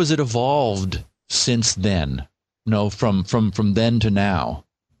how has it evolved since then, from then to now?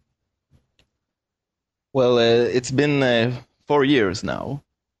 Well, it's been 4 years now.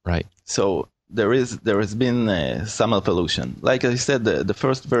 Right. So there has been some evolution. Like I said, the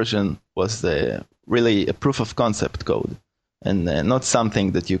first version was really a proof of concept code and not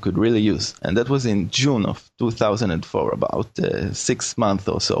something that you could really use. And that was in June of 2004, about 6 months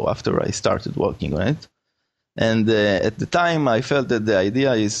or so after I started working on it. And at the time, I felt that the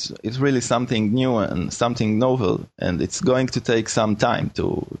idea is really something new and something novel, and it's going to take some time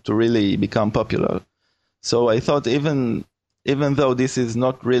to really become popular. So I thought even though this is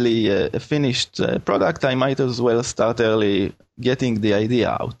not really a finished product, I might as well start early getting the idea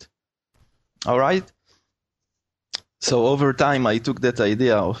out. All right? So over time, I took that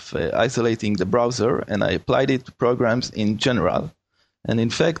idea of isolating the browser and I applied it to programs in general. And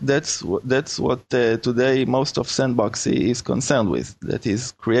in fact, that's what today most of Sandboxie is concerned with. That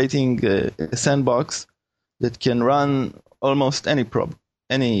is creating a sandbox that can run almost any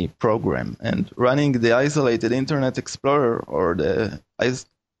program. And running the isolated Internet Explorer or the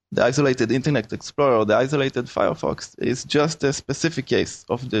isolated Internet Explorer or the isolated Firefox is just a specific case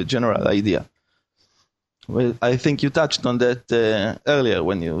of the general idea. Well, I think you touched on that earlier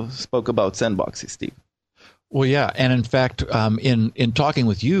when you spoke about Sandboxie, Steve. Well, yeah, and in fact, in talking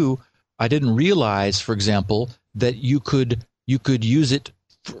with you, I didn't realize, for example, that you could use it,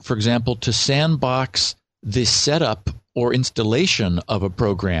 for example, to sandbox the setup or installation of a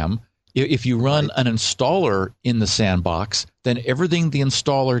program. If you run an installer in the sandbox, then everything the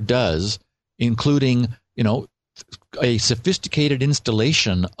installer does, including a sophisticated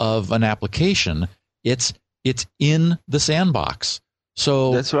installation of an application, it's in the sandbox.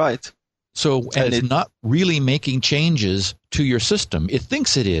 So that's right. So and it's not really making changes to your system. It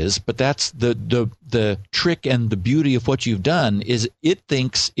thinks it is, but that's the trick and the beauty of what you've done is it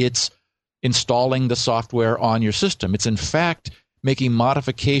thinks it's installing the software on your system. It's in fact making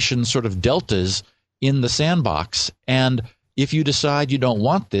modifications, sort of deltas in the sandbox. And if you decide you don't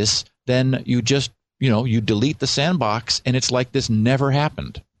want this, then you just, you delete the sandbox and it's like this never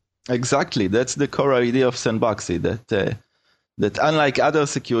happened. Exactly. That's the core idea of Sandboxie, that unlike other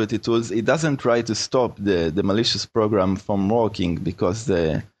security tools, it doesn't try to stop the malicious program from working, because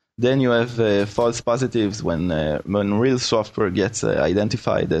then you have false positives when real software gets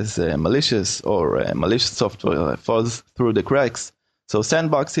identified as malicious or malicious software falls through the cracks. So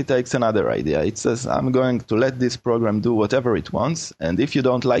Sandboxie takes another idea. It says, I'm going to let this program do whatever it wants, and if you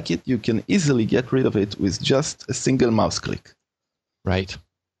don't like it, you can easily get rid of it with just a single mouse click. Right.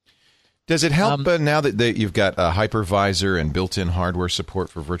 Does it help now that you've got a hypervisor and built-in hardware support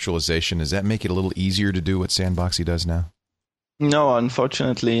for virtualization? Does that make it a little easier to do what Sandboxie does now? No,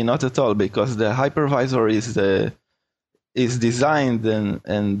 unfortunately, not at all, because the hypervisor is designed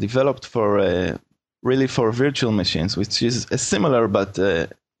and developed for really for virtual machines, which is a similar but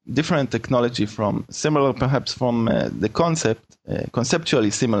different technology perhaps from the concept,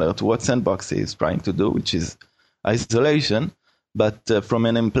 conceptually similar to what Sandboxie is trying to do, which is isolation. But from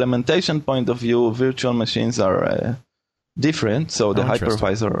an implementation point of view, virtual machines are different, so the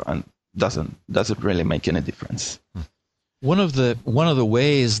hypervisor doesn't really make any difference. One of the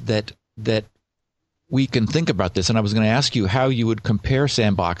ways that we can think about this, and I was going to ask you how you would compare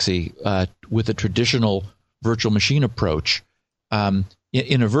Sandboxie with a traditional virtual machine approach. In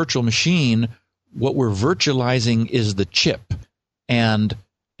a virtual machine, what we're virtualizing is the chip, and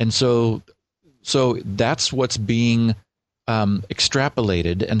so that's what's being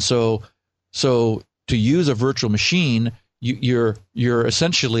extrapolated, and so to use a virtual machine, you're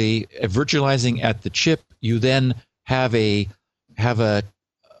essentially virtualizing at the chip. You then have a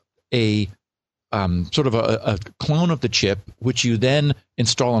sort of a clone of the chip, which you then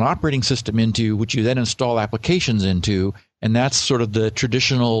install an operating system into, which you then install applications into, and that's sort of the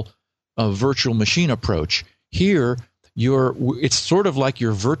traditional virtual machine approach. Here, it's sort of like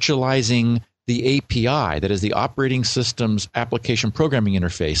you're virtualizing the API, that is the operating system's application programming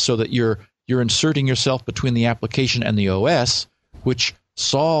interface, so that you're inserting yourself between the application and the OS, which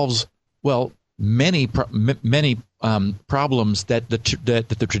solves many problems that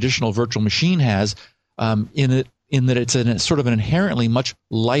the traditional virtual machine has, in that it's sort of an inherently much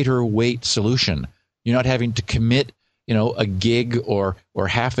lighter weight solution. You're not having to commit a gig or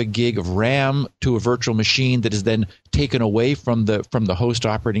half a gig of RAM to a virtual machine that is then taken away from the host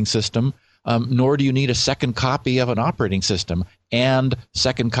operating system. Nor do you need a second copy of an operating system and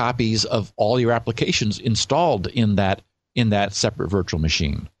second copies of all your applications installed in that separate virtual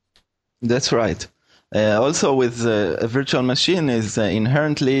machine. That's right. Also, with a virtual machine is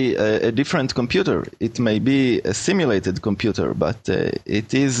inherently a different computer. It may be a simulated computer, but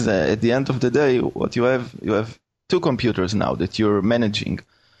it is at the end of the day what you have. You have two computers now that you're managing.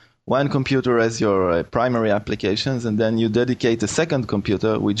 One computer as your primary applications, and then you dedicate a second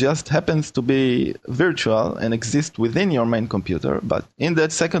computer which just happens to be virtual and exist within your main computer. But in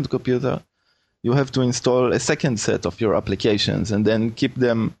that second computer, you have to install a second set of your applications and then keep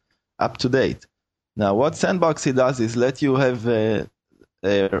them up to date. Now, what Sandboxie does is let you have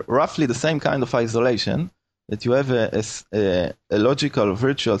roughly the same kind of isolation, that you have a logical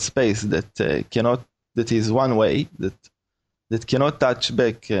virtual space that is one way, that cannot touch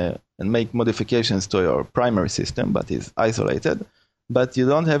back and make modifications to your primary system, but is isolated. But you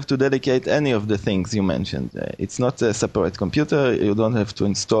don't have to dedicate any of the things you mentioned. It's not a separate computer. You don't have to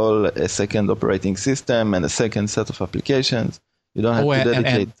install a second operating system and a second set of applications. You don't have to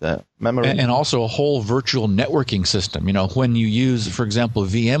dedicate memory. And also a whole virtual networking system. When you use, for example,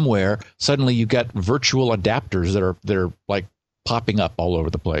 VMware, suddenly you get virtual adapters that are like popping up all over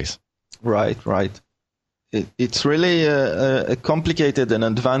the place. Right. It's really a complicated and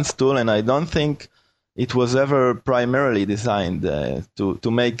advanced tool, and I don't think it was ever primarily designed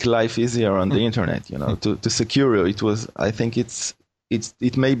to make life easier on the internet. To secure you. It was. I think it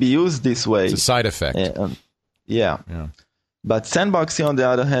may be used this way. It's a side effect. Yeah. But Sandboxie, on the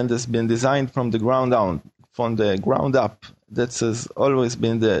other hand, has been designed from the ground down, from the ground up. That has always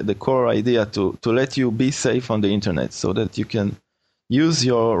been the core idea to let you be safe on the internet, so that you can use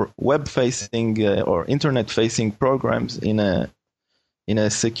your web-facing or internet-facing programs in a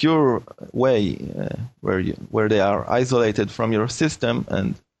secure way, where they are isolated from your system,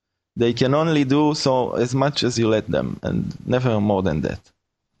 and they can only do so as much as you let them, and never more than that.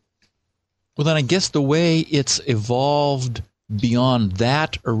 Well, then I guess the way it's evolved beyond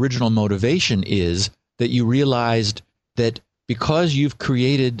that original motivation is that you realized that because you've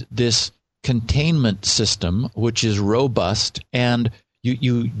created this containment system, which is robust, and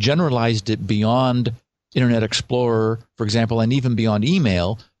you generalized it beyond Internet Explorer, for example, and even beyond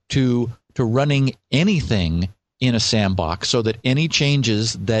email to running anything in a sandbox, so that any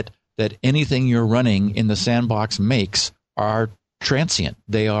changes that anything you're running in the sandbox makes are transient.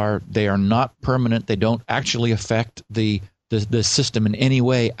 They are not permanent. They don't actually affect the system in any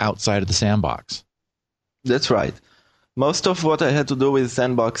way outside of the sandbox. That's right. Most of what I had to do with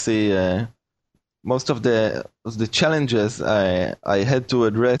Sandboxie, most of the challenges I had to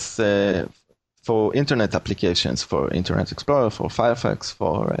address for internet applications, for Internet Explorer, for Firefox,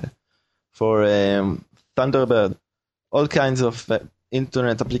 for Thunderbird, all kinds of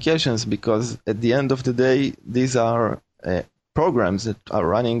internet applications, because at the end of the day, these are programs that are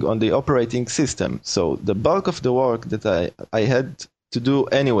running on the operating system. So the bulk of the work that I had to do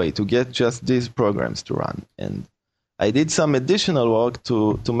anyway to get just these programs to run. And I did some additional work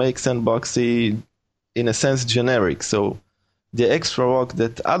to make Sandboxie, in a sense, generic. So the extra work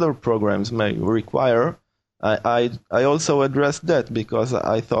that other programs may require, I also addressed that, because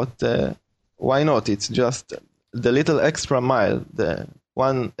I thought, why not? It's just the little extra mile, the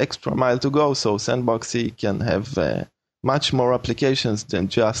one extra mile to go, so Sandboxie can have much more applications than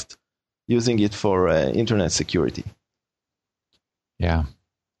just using it for internet security. Yeah.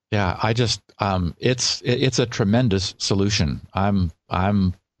 I just it's a tremendous solution. I'm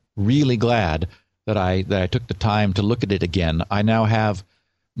really glad that I took the time to look at it again. I now have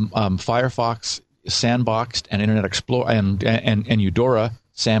Firefox sandboxed and Internet Explorer and Eudora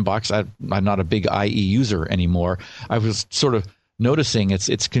sandbox. I'm not a big IE user anymore. I was sort of noticing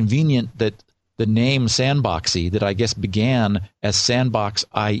it's convenient that the name Sandboxie that I guess began as Sandbox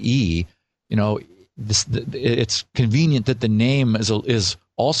IE, it's convenient that the name is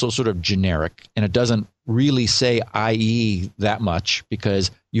also sort of generic, and it doesn't really say IE that much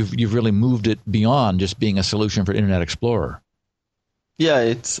because you've really moved it beyond just being a solution for Internet Explorer.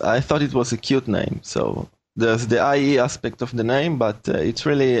 Yeah, I thought it was a cute name. So there's the IE aspect of the name, but it's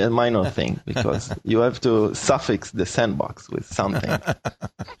really a minor thing because you have to suffix the sandbox with something.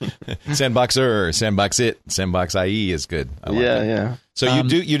 Sandboxer, Sandboxit, Sandbox IE is good. I like it. Yeah. So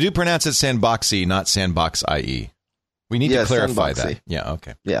you do pronounce it Sandboxie, not Sandbox IE. We need to clarify Sandboxie. that. Yeah,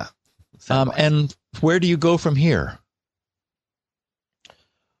 okay. Yeah. And where do you go from here?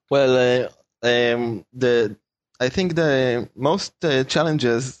 Well, I think the most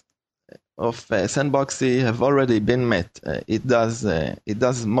challenges of Sandboxie have already been met. It does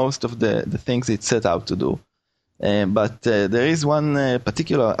most of the things it set out to do. But there is one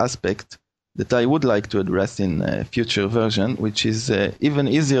particular aspect that I would like to address in a future version, which is even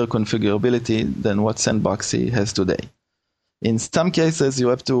easier configurability than what Sandboxie has today. In some cases, you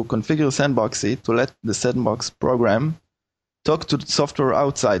have to configure Sandboxie to let the sandbox program talk to the software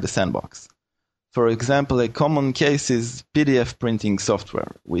outside the sandbox. For example, a common case is PDF printing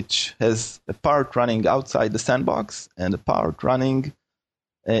software, which has a part running outside the sandbox and a part running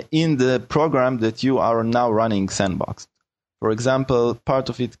in the program that you are now running sandboxed. For example, part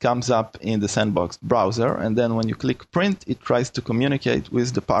of it comes up in the sandbox browser, and then when you click print, it tries to communicate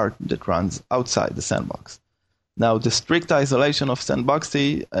with the part that runs outside the sandbox. Now, the strict isolation of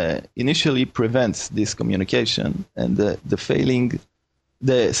Sandboxie initially prevents this communication, and the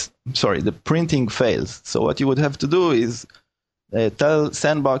printing fails. So what you would have to do is tell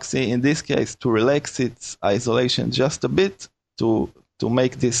Sandboxie, in this case, to relax its isolation just a bit to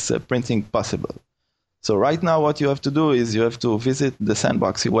make this printing possible. So right now what you have to do is you have to visit the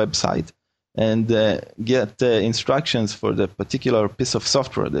Sandboxie website and get instructions for the particular piece of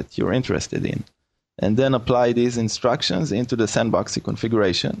software that you're interested in, and then apply these instructions into the Sandboxie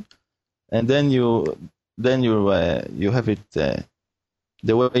configuration, and then you have it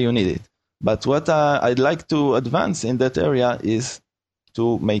the way you need it. But what I'd like to advance in that area is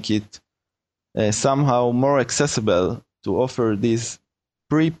to make it somehow more accessible to offer these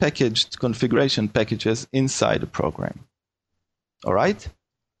pre-packaged configuration packages inside the program. All right?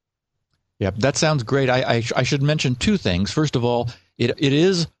 Yeah, that sounds great. I should mention two things. First of all, it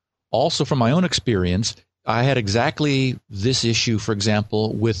is also from my own experience. I had exactly this issue, for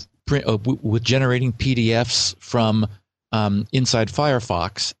example, with generating PDFs from inside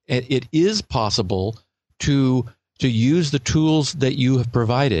Firefox. It is possible to use the tools that you have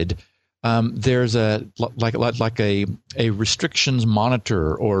provided. There's a restrictions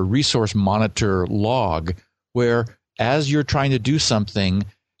monitor or resource monitor log where, as you're trying to do something,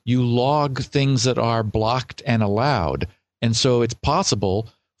 you log things that are blocked and allowed. And so it's possible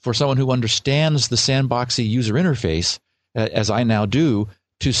for someone who understands the Sandboxie user interface, as I now do,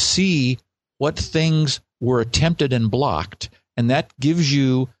 to see what things were attempted and blocked. And that gives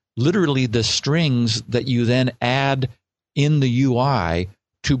you literally the strings that you then add in the UI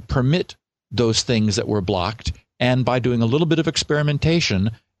to permit those things that were blocked. And by doing a little bit of experimentation,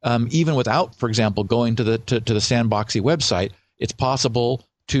 even without, for example, going to the Sandboxie website, it's possible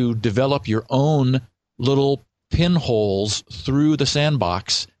to develop your own little pinholes through the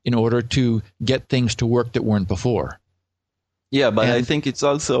sandbox in order to get things to work that weren't before. Yeah, but I think it's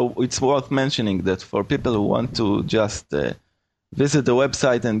worth mentioning that for people who want to just visit the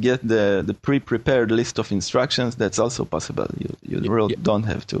website and get the pre-prepared list of instructions, that's also possible. You really don't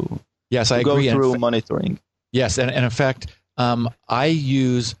have to I agree. Go through monitoring. Yes, and in fact, I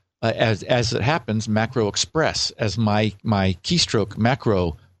use, as it happens, Macro Express as my keystroke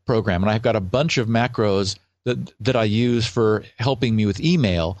macro program, and I've got a bunch of macros that I use for helping me with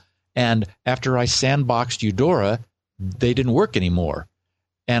email. And after I sandboxed Eudora, they didn't work anymore.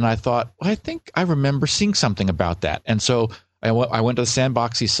 And I thought, I think I remember seeing something about that. And so I went to the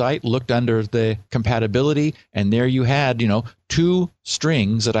Sandboxie site, looked under the compatibility, and there you had, two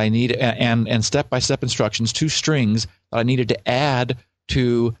strings that I needed, and step-by-step instructions, two strings that I needed to add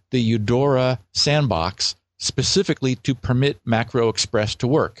to the Eudora sandbox specifically to permit Macro Express to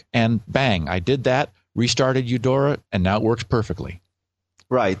work. And bang, I did that, restarted Eudora, and now it works perfectly.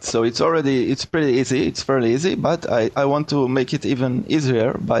 Right. So it's pretty easy. It's fairly easy, but I want to make it even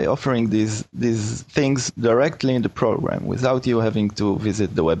easier by offering these things directly in the program without you having to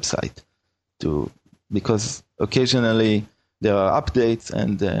visit the website because occasionally there are updates,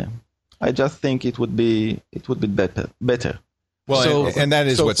 and I just think it would be better. Well, and that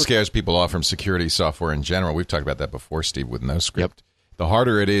is what scares people off from security software in general. We've talked about that before, Steve, with NoScript. Yep. The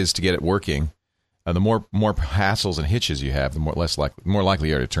harder it is to get it working, The more hassles and hitches you have, the more likely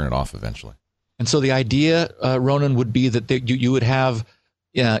you are to turn it off eventually. And so the idea, Ronan, would be that you would have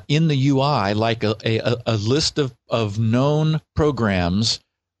in the UI like a list of known programs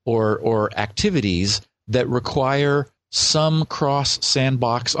or activities that require some cross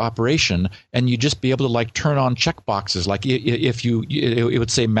sandbox operation, and you just be able to like turn on checkboxes. Like if it would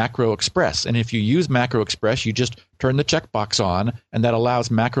say Macro Express, and if you use Macro Express, you just turn the checkbox on, and that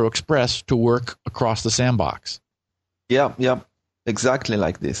allows Macro Express to work across the sandbox. Yeah, exactly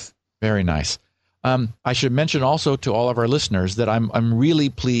like this. Very nice. I should mention also to all of our listeners that I'm really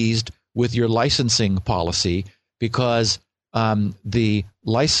pleased with your licensing policy, because the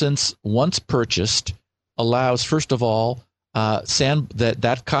license, once purchased, allows, first of all,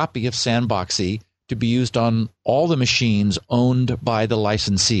 that copy of Sandboxie to be used on all the machines owned by the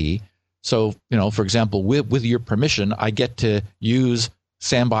licensee. So, for example, with your permission, I get to use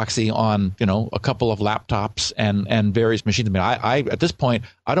Sandboxie on, a couple of laptops and various machines. I mean, I at this point,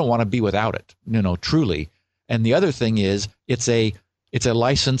 I don't want to be without it, truly. And the other thing is, it's a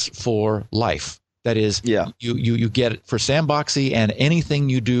license for life. That is, you get it for Sandboxie, and anything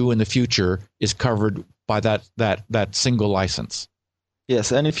you do in the future is covered by that single license.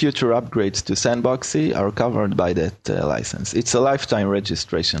 Yes, any future upgrades to Sandboxie are covered by that license. It's a lifetime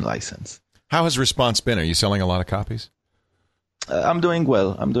registration license. How has response been? Are you selling a lot of copies? I'm doing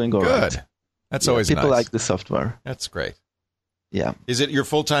well. I'm doing all right. Good. That's always nice. People like the software. That's great. Yeah. Is it your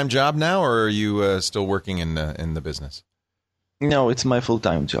full-time job now, or are you still working in the business? No, it's my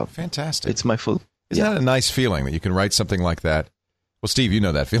full-time job. Fantastic. It's my full. Isn't that a nice feeling that you can write something like that? Well, Steve, you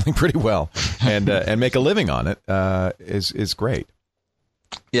know that feeling pretty well, and make a living on it is great.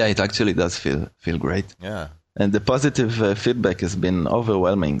 Yeah, it actually does feel great. Yeah. And the positive feedback has been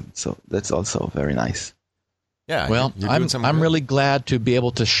overwhelming, so that's also very nice. Yeah. Well, I'm really glad to be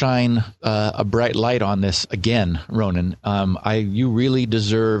able to shine a bright light on this again, Ronan. You really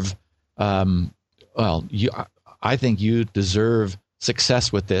deserve. I think you deserve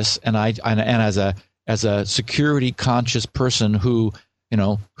success with this, and as a security conscious person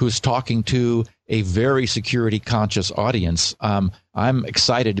who's talking to a very security conscious audience, I'm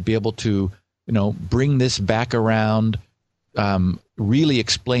excited to be able to bring this back around, really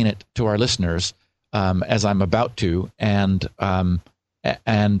explain it to our listeners, as I'm about to, and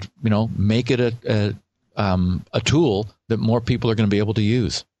make it a tool that more people are going to be able to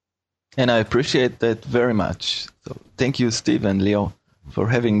use. And I appreciate that very much. So thank you, Steve and Leo, for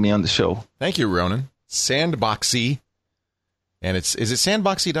having me on the show. Thank you, Ronan. Sandboxie. And is it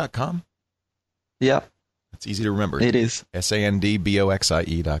sandboxie.com? Yeah. It's easy to remember. It is.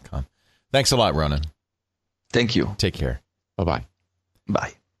 SANDBOXIE.com. Thanks a lot, Ronan. Thank you. Take care. Bye-bye.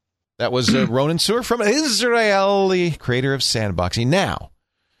 Bye. That was Ronan Sur from Israel, the creator of Sandboxie.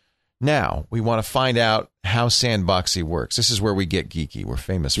 Now, we want to find out how Sandboxie works. This is where we get geeky. We're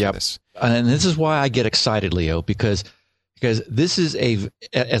famous for this. And this is why I get excited, Leo, because this is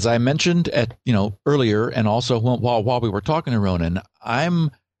as I mentioned earlier, and also while we were talking to Ronan, I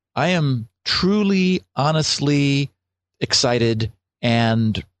am truly, honestly excited,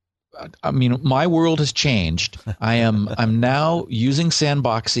 and I mean, my world has changed. I'm now using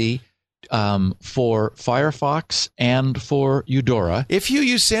Sandboxie for Firefox and for Eudora. If you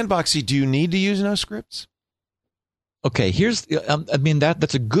use Sandboxie, do you need to use no scripts? Okay, here's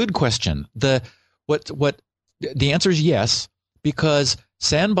that's a good question. The answer is yes, because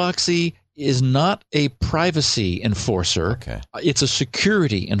Sandboxie is not a privacy enforcer. Okay. It's a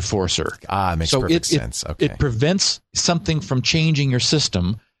security enforcer. It makes perfect sense. Okay. It prevents something from changing your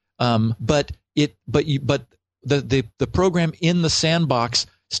system, but the program in the sandbox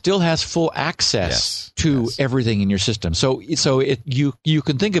still has full access to everything in your system. So you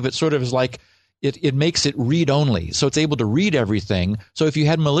can think of it sort of as like it makes it read only. So it's able to read everything. So if you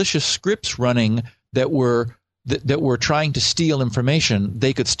had malicious scripts running that were trying to steal information,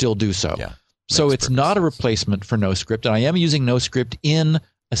 they could still do so. Yeah, so it's not a replacement for NoScript, and I am using NoScript in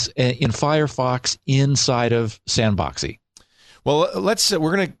Firefox inside of Sandboxie. Well,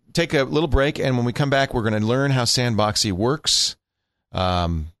 we're going to take a little break, and when we come back, we're going to learn how Sandboxie works.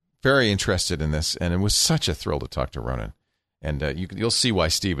 Very interested in this, and it was such a thrill to talk to Ronan. And you'll see why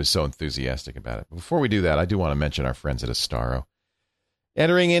Steve is so enthusiastic about it. Before we do that, I do want to mention our friends at Astaro.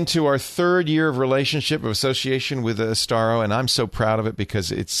 Entering into our third year of relationship, of association with Astaro, and I'm so proud of it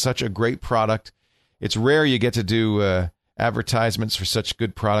because it's such a great product. It's rare you get to do advertisements for such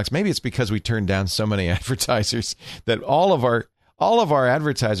good products. Maybe it's because we turned down so many advertisers that all of our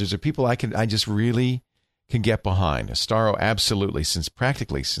advertisers are people I just really can get behind. Astaro, absolutely, since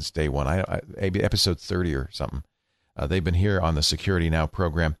day one. Maybe episode 30 or something. They've been here on the Security Now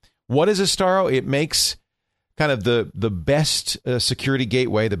program. What is Astaro? It makes kind of the best security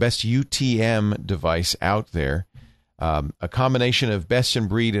gateway, the best UTM device out there. A combination of best in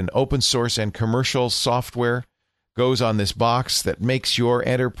breed and open source and commercial software goes on this box that makes your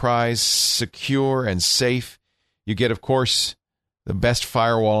enterprise secure and safe. You get, of course, the best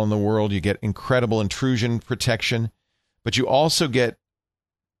firewall in the world. You get incredible intrusion protection, but you also get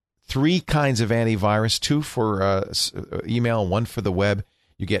 3 kinds of antivirus, 2 for email, 1 for the web.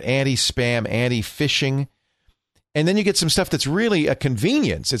 You get anti-spam, anti-phishing, and then you get some stuff that's really a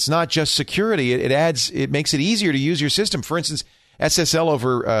convenience. It's not just security. It makes it easier to use your system. For instance, SSL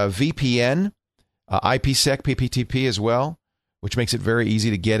over VPN, IPsec, PPTP as well, which makes it very easy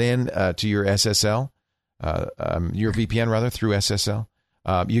to get in to your SSL, your VPN rather, through SSL.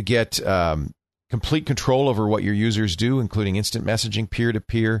 You get complete control over what your users do, including instant messaging,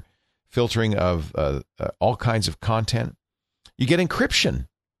 peer-to-peer, filtering of all kinds of content. You get encryption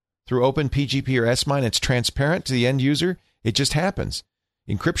through OpenPGP or S-MIME. It's transparent to the end user. It just happens.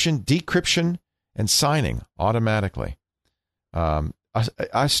 Encryption, decryption, and signing automatically.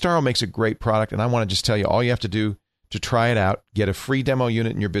 Astaro makes a great product, and I want to just tell you, all you have to do to try it out, get a free demo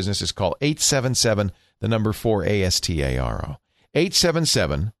unit in your business, is call 877, the number 4, ASTARO.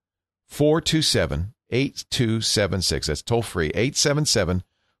 877-427-8276. That's toll free,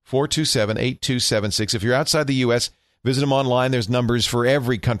 877-427-8276. If you're outside the U.S., visit them online. There's numbers for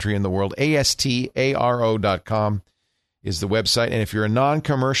every country in the world. ASTARO.com is the website. And if you're a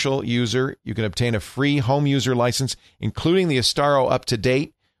non-commercial user, you can obtain a free home user license, including the Astaro Up to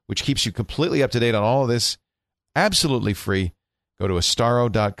Date, which keeps you completely up to date on all of this. Absolutely free. Go to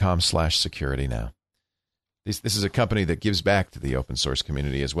astaro.com/security now. This is a company that gives back to the open source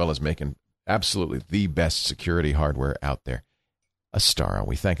community as well as making absolutely the best security hardware out there. Astaro.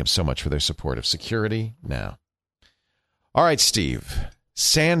 We thank them so much for their support of Security Now. All right, Steve.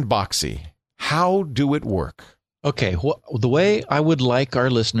 Sandboxie. How do it work? Okay, the way I would like our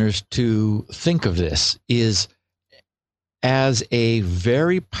listeners to think of this is as a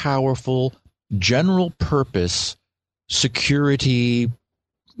very powerful general purpose security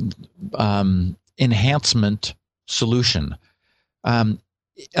enhancement solution.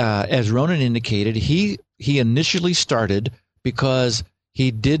 As Ronan indicated, he initially started because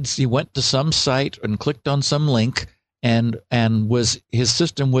he went to some site and clicked on some link, and his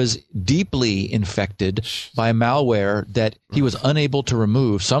system was deeply infected by malware that he was unable to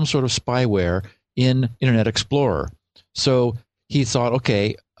remove, some sort of spyware in Internet Explorer. So he thought,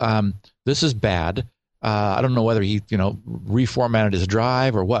 okay, this is bad. I don't know whether he reformatted his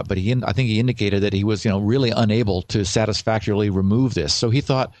drive or what, but I think he indicated that he was really unable to satisfactorily remove this. So he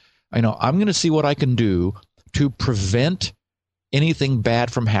thought, I'm going to see what I can do to prevent anything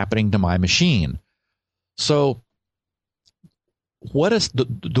bad from happening to my machine. So what is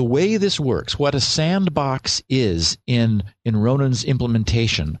the way this works? What a sandbox is in Ronan's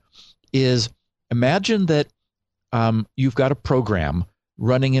implementation is, imagine that you've got a program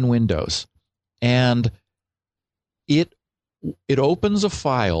running in Windows, and it opens a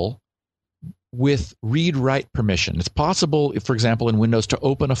file with read-write permission. It's possible, for example, in Windows to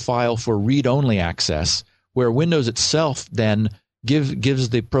open a file for read-only access, where Windows itself then gives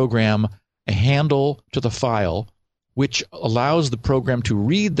the program a handle to the file, which allows the program to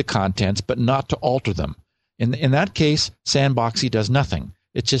read the contents but not to alter them. In that case, Sandboxie does nothing.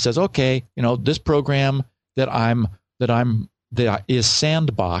 It just says, okay, this program that is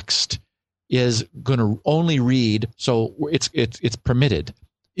sandboxed is going to only read, so it's permitted.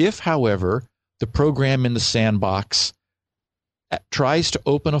 If, however, the program in the sandbox tries to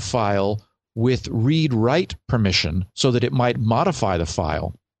open a file with read-write permission so that it might modify the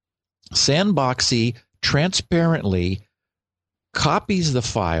file, Sandboxie transparently copies the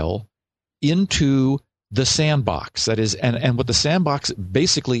file into the sandbox. That is, and what the sandbox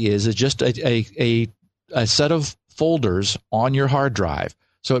basically is just a set of folders on your hard drive.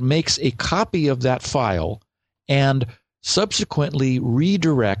 So it makes a copy of that file and subsequently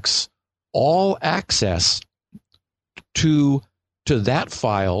redirects all access to that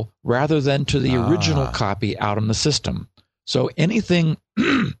file rather than to the original copy out in the system. So anything,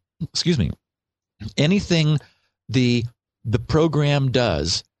 excuse me, anything the program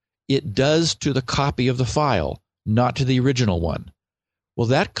does, it does to the copy of the file, not to the original one. Well,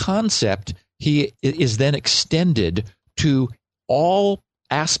 that concept is then extended to all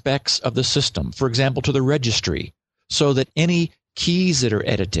aspects of the system, for example, to the registry, so that any keys that are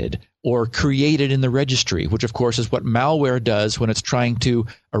edited or created in the registry, which of course is what malware does when it's trying to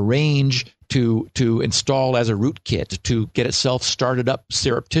arrange to install as a rootkit to get itself started up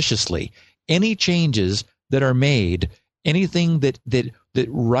surreptitiously. Any changes that are made, anything that that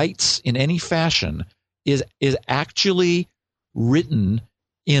writes in any fashion is actually written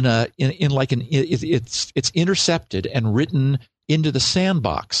it's intercepted and written into the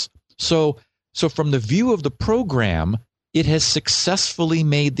sandbox. So from the view of the program, it has successfully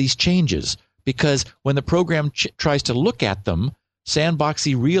made these changes, because when the program tries to look at them,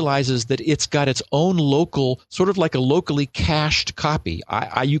 Sandboxie realizes that it's got its own local, sort of like a locally cached copy.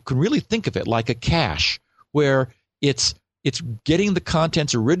 You can really think of it like a cache, where it's getting the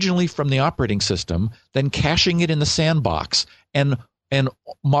contents originally from the operating system, then caching it in the sandbox, and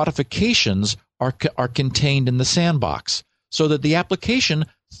modifications are contained in the sandbox, so that the application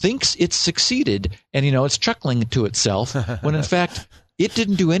thinks it's succeeded, and it's chuckling to itself when in fact it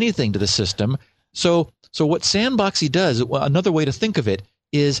didn't do anything to the system. So what Sandboxie does, another way to think of it,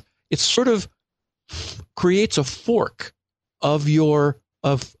 is it sort of creates a fork of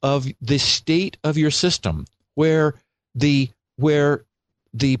the state of your system, where the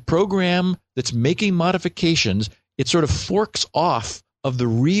program that's making modifications, it sort of forks off of the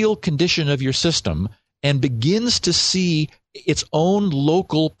real condition of your system and begins to see its own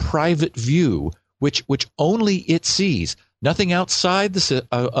local private view, which only it sees. Nothing outside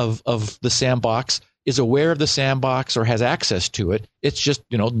of the sandbox is aware of the sandbox or has access to it. It's just,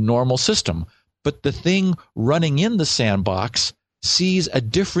 normal system. But the thing running in the sandbox sees a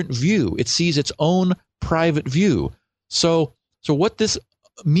different view. It sees its own private view. So what this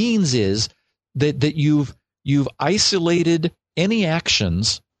means is that you've isolated any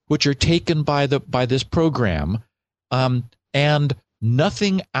actions which are taken by this program, and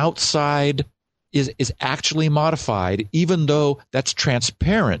nothing outside is actually modified, even though that's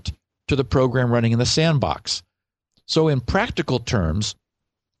transparent to the program running in the sandbox. So in practical terms,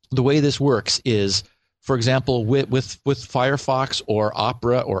 the way this works is, for example, with Firefox or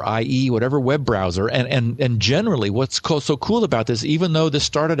Opera or IE, whatever web browser, and generally what's so cool about this, even though this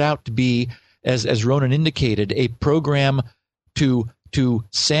started out to be, as Ronan indicated, a program to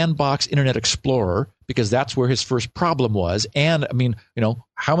sandbox Internet Explorer, because that's where his first problem was. And I mean,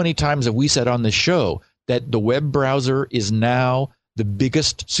 how many times have we said on this show that the web browser is now the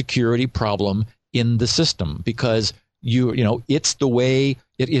biggest security problem in the system, because it's the way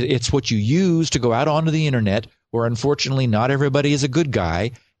it's what you use to go out onto the internet, where unfortunately not everybody is a good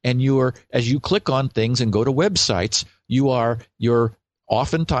guy, and as you click on things and go to websites, you're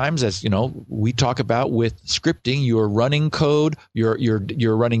oftentimes, as we talk about with scripting, you're running code,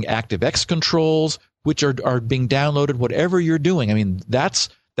 you're running ActiveX controls, which are being downloaded, whatever you're doing. I mean, that's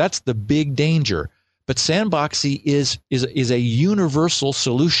the big danger. But Sandboxie is a universal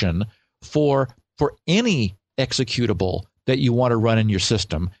solution for any executable that you want to run in your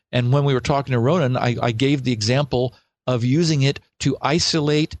system. And when we were talking to Ronan, I gave the example of using it to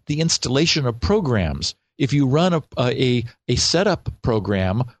isolate the installation of programs. If you run a setup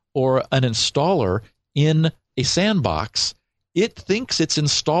program or an installer in a sandbox, it thinks it's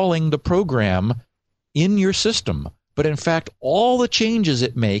installing the program in your system. But in fact, all the changes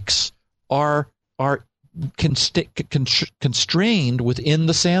it makes are constrained within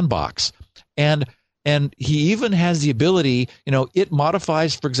the sandbox. And he even has the ability, it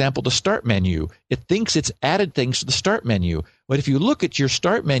modifies, for example, the start menu. It thinks it's added things to the start menu. But if you look at your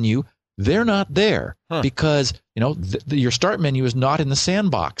start menu, they're not there because, your start menu is not in the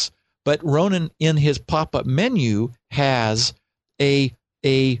sandbox. But Ronan, in his pop-up menu, has a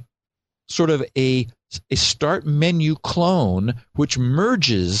sort of a start menu clone, which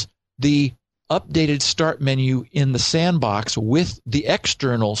merges the updated start menu in the sandbox with the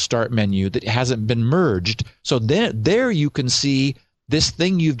external start menu that hasn't been merged. So then there you can see this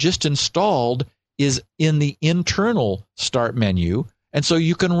thing you've just installed is in the internal start menu, and so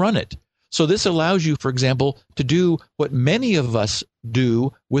you can run it. So this allows you, for example, to do what many of us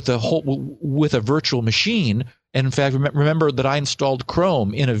do with a virtual machine. And in fact, remember that I installed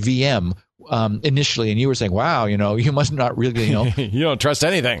Chrome in a VM initially, and you were saying, "Wow, you must not really, you don't trust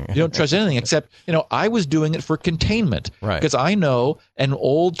anything. You don't trust anything except, I was doing it for containment, right? Because I know, and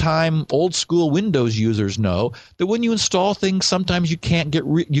old school Windows users know that when you install things, sometimes you can't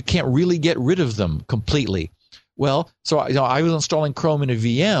really get rid of them completely. Well, so I was installing Chrome in a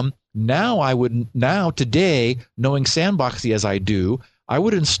VM. Now today, knowing Sandboxie as I do, I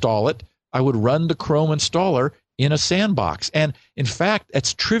would install it. I would run the Chrome installer in a sandbox. And in fact,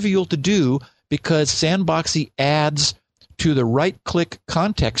 it's trivial to do because Sandboxie adds to the right-click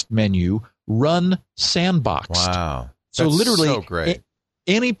context menu, run sandbox. Wow. So literally, so great.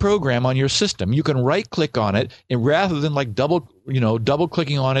 Any program on your system, you can right-click on it, and rather than like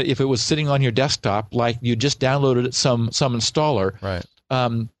double-clicking on it if it was sitting on your desktop, like you just downloaded it some installer, right?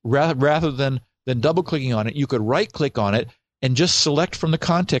 Rather than double-clicking on it, you could right-click on it, and just select from the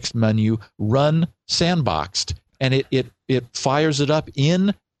context menu, run sandboxed, and it fires it up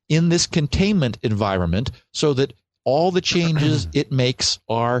in this containment environment so that all the changes it makes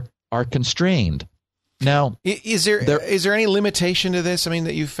are constrained. Now, is there any limitation to this? I mean,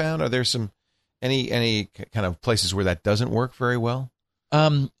 that you've found? Are there any kind of places where that doesn't work very well?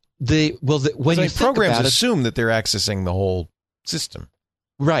 When you think programs about assume that they're accessing the whole system,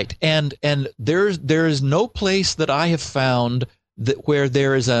 right? And there is no place that I have found that where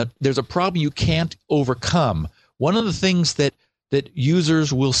there's a problem you can't overcome. One of the things that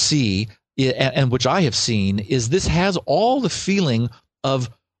users will see, and which I have seen, is this has all the feeling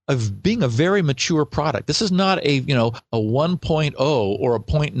of being a very mature product. This is not a 1.0 or a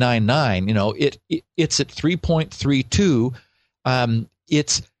 0.99. It's at 3.32.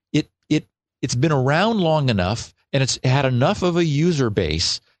 It's been around long enough, and it's had enough of a user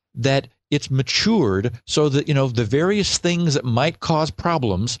base that it's matured so that the various things that might cause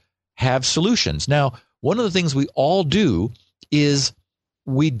problems have solutions. Now, one of the things we all do is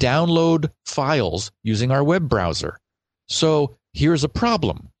we download files using our web browser. So here's a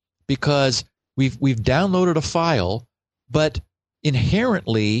problem, because we've downloaded a file, but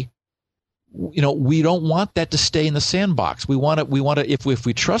inherently, we don't want that to stay in the sandbox. We want to if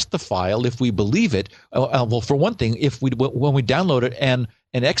we trust the file, if we believe it. Well, for one thing, when we download it and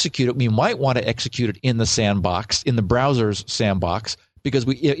execute it, we might want to execute it in the sandbox, in the browser's sandbox, because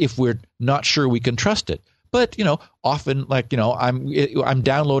if we're not sure we can trust it. But often, I'm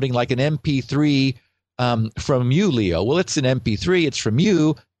downloading like an MP3 from you, Leo. Well, it's an MP3. It's from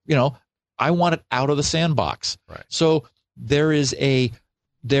you. I want it out of the sandbox. Right. So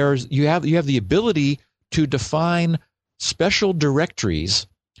you have the ability to define special directories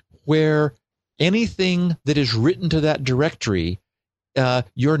where anything that is written to that directory,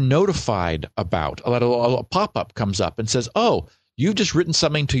 you're notified about. A pop-up comes up and says, "Oh, you've just written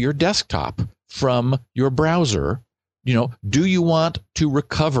something to your desktop from your browser. Do you want to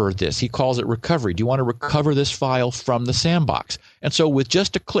recover this?" He calls it recovery. Do you want to recover this file from the sandbox? And so with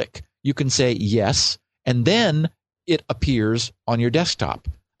just a click, you can say yes, and then it appears on your desktop.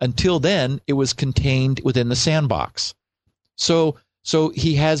 Until then, it was contained within the sandbox. So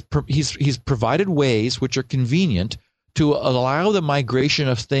he's provided ways which are convenient to allow the migration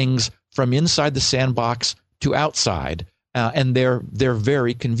of things from inside the sandbox to outside, and they're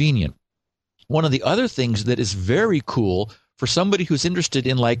very convenient. One of the other things that is very cool for somebody who's interested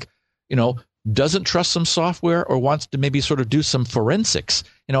in doesn't trust some software or wants to maybe sort of do some forensics.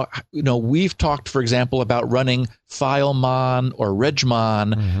 We've talked, for example, about running FileMon or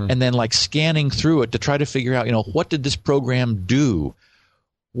Regmon and then scanning through it to try to figure out, what did this program do?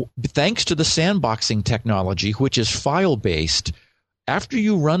 Thanks to the sandboxing technology, which is file-based, after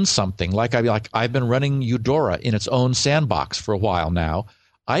you run something, I've been running Eudora in its own sandbox for a while now,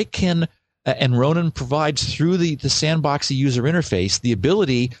 I can, and Ronan provides through the Sandboxie user interface the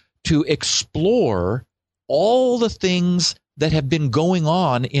ability to explore all the things that have been going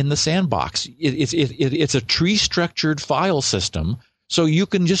on in the sandbox. It's a tree-structured file system, so you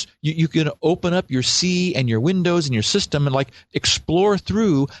can you can open up your C and your Windows and your system and explore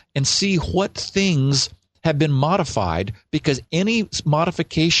through and see what things have been modified, because any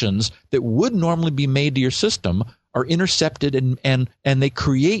modifications that would normally be made to your system are intercepted and they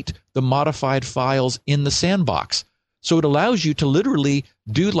create the modified files in the sandbox. So it allows you to literally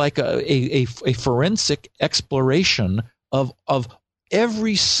do a forensic exploration of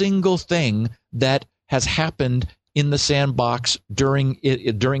every single thing that has happened in the sandbox during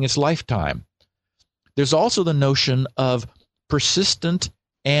its lifetime. There's also the notion of persistent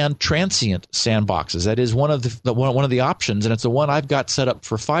and transient sandboxes. That is one of the options, and it's the one I've got set up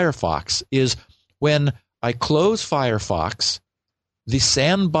for Firefox, is when I close Firefox, the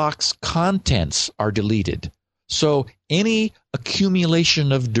sandbox contents are deleted. So any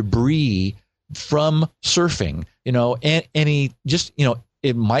accumulation of debris from surfing,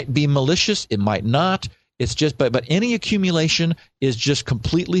 it might be malicious, it might not. It's just, but any accumulation is just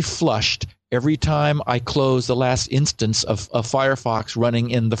completely flushed every time I close the last instance of Firefox running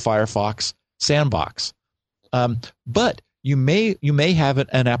in the Firefox sandbox. But you may have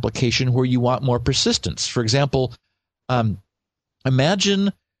an application where you want more persistence. For example,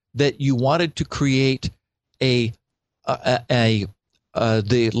 imagine that you wanted to create a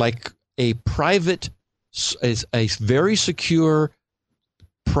private, a very secure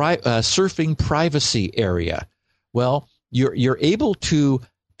surfing privacy area. Well, you're able to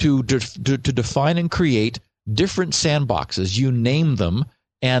define and create different sandboxes. You name them,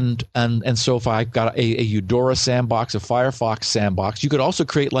 and so if I've got a Eudora sandbox, a Firefox sandbox, you could also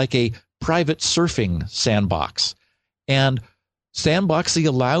create a private surfing sandbox. And Sandboxie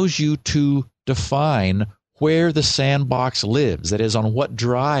allows you to define where the sandbox lives, that is, on what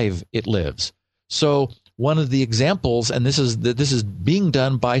drive it lives. So one of the examples, and this is being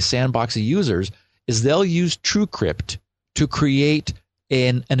done by Sandboxie users, is they'll use TrueCrypt to create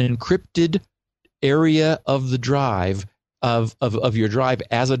an encrypted area of the drive of your drive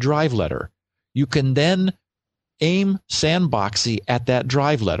as a drive letter. You can then aim Sandboxie at that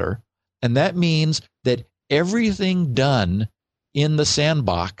drive letter, and that means that everything done in the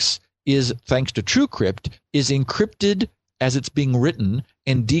sandbox is, thanks to TrueCrypt, is encrypted as it's being written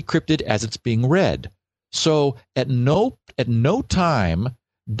and decrypted as it's being read. So at no time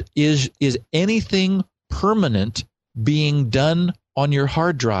is anything permanent being done on your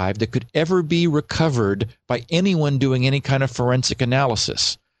hard drive that could ever be recovered by anyone doing any kind of forensic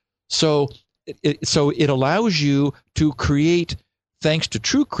analysis. So it allows you to create, thanks to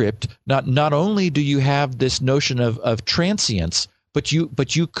TrueCrypt, not only do you have this notion of transience, but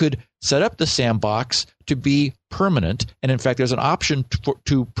you could set up the sandbox to be permanent. And in fact, there's an option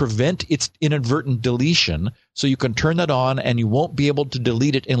to prevent its inadvertent deletion. So you can turn that on, and you won't be able to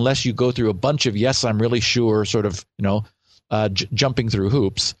delete it unless you go through a bunch of yes, I'm really sure, sort of, jumping through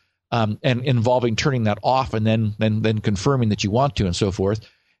hoops, and involving turning that off and then confirming that you want to, and so forth.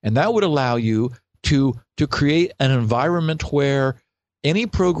 And that would allow you to create an environment where any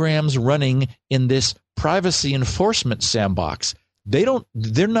programs running in this privacy enforcement sandbox,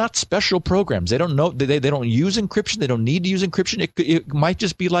 they're not special programs. They don't know, they don't use encryption. They don't need to use encryption. It might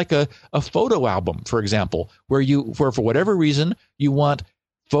just be like a photo album, for example, where for whatever reason you want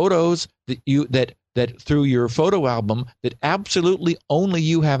photos that through your photo album that absolutely only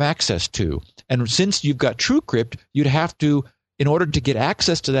you have access to. And since you've got TrueCrypt, you'd have to, in order to get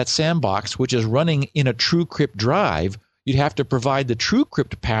access to that sandbox, which is running in a TrueCrypt drive, you'd have to provide the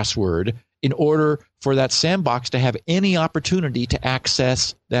TrueCrypt password in order for that sandbox to have any opportunity to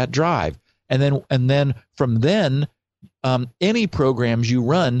access that drive. And then from then, any programs you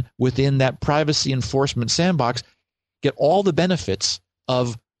run within that privacy enforcement sandbox get all the benefits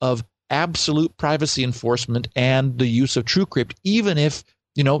of absolute privacy enforcement and the use of TrueCrypt, even if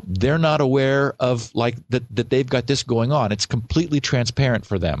they're not aware of that they've got this going on. It's completely transparent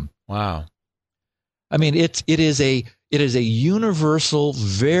for them. Wow. I mean, it is a universal,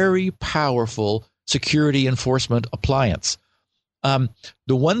 very powerful security enforcement appliance. The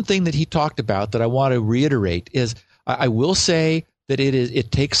one thing that he talked about that I want to reiterate is I will say that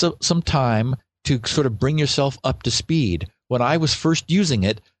it takes some time to sort of bring yourself up to speed. When I was first using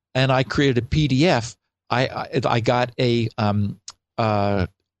it and I created a PDF, I got an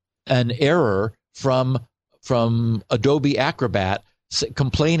error from Adobe Acrobat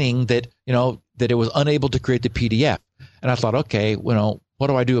complaining that it was unable to create the PDF. And I thought, okay, what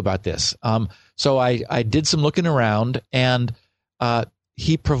do I do about this? So I did some looking around, and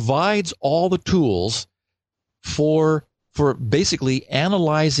he provides all the tools for basically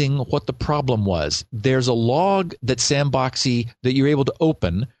analyzing what the problem was. There's a log that Sandboxie that you're able to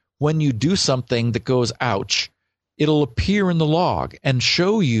open when you do something that goes ouch. It'll appear in the log and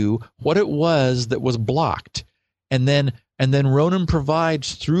show you what it was that was blocked. And then Ronan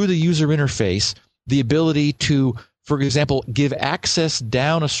provides through the user interface the ability to, for example, give access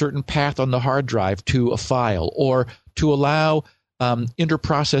down a certain path on the hard drive to a file, or to allow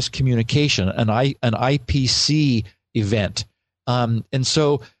inter-process communication, an IPC event. And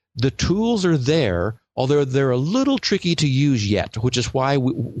so the tools are there, although they're a little tricky to use yet, which is why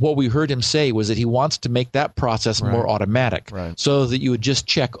what we heard him say was that he wants to make that process more automatic, so that you would just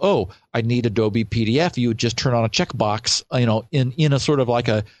check, I need Adobe PDF. You would just turn on a checkbox, in a sort of like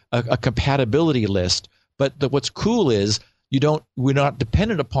a compatibility list. But what's cool is we're not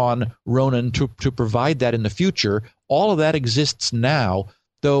dependent upon Ronan to provide that in the future. All of that exists now,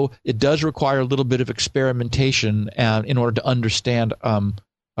 though it does require a little bit of experimentation in order to understand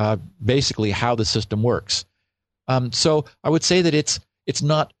basically how the system works. So I would say that it's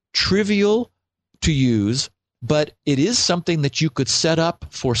not trivial to use, but it is something that you could set up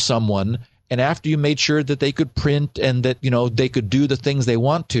for someone, and after you made sure that they could print and that they could do the things they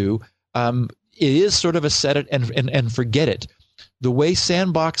want to, it is sort of a set it and forget it. The way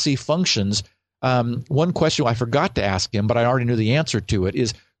Sandboxie functions, one question I forgot to ask him, but I already knew the answer to it,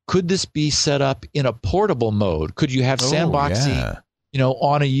 is could this be set up in a portable mode? Could you have Sandboxie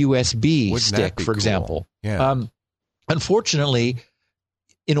on a USB stick, for example? Yeah. Unfortunately,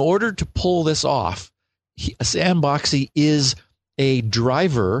 in order to pull this off, Sandboxie is a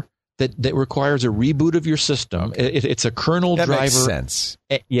driver that requires a reboot of your system. Okay. It's a kernel driver. That makes sense.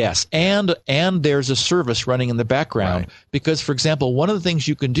 Yes, and there's a service running in the background. Because, for example, one of the things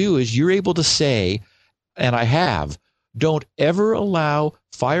you can do is you're able to say, and I have, don't ever allow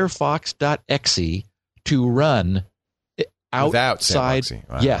Firefox.exe to run outside. Without Sandboxie.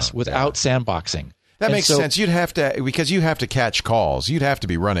 Wow. Yes, without Sandboxing. That And makes sense. You'd have to, because you have to catch calls. You'd have to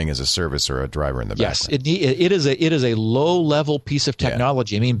be running as a service or a driver in the background. Yes, it is a low level piece of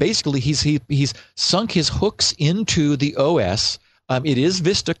technology. I mean, basically, he's sunk his hooks into the OS. It is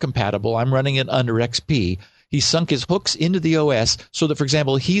Vista compatible. I'm running it under XP. He sunk his hooks into the OS so that, for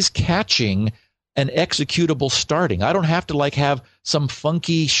example, he's catching an executable starting. I don't have to like have some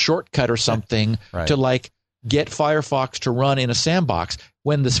funky shortcut or something Right. to like get Firefox to run in a sandbox.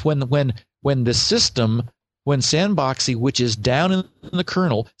 When the system, when Sandboxie, which is down in the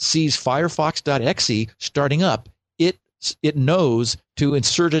kernel, sees Firefox.exe starting up, it knows to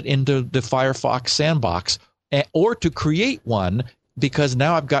insert it into the Firefox sandbox or to create one, because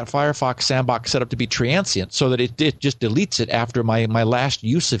now I've got Firefox sandbox set up to be transient so that it just deletes it after my last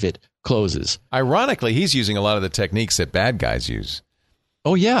use of it closes. Ironically, he's using a lot of the techniques that bad guys use.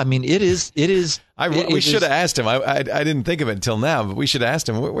 Oh yeah, I mean it is. We should have asked him. I didn't think of it until now, but we should have asked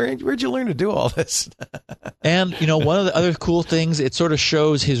him. Where'd you learn to do all this? And one of the other cool things, it sort of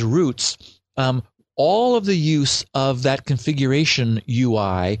shows his roots. All of the use of that configuration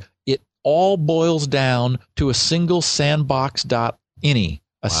UI, it all boils down to a single sandbox.ini,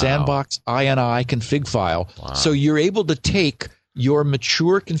 a sandbox ini config file. Wow. So you're able to take your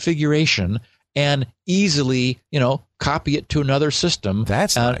mature configuration and easily, copy it to another system.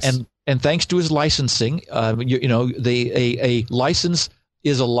 That's nice. And thanks to his licensing, a license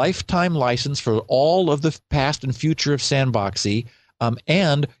is a lifetime license for all of the past and future of Sandboxie,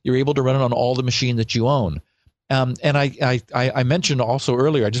 and you're able to run it on all the machine that you own. And I mentioned also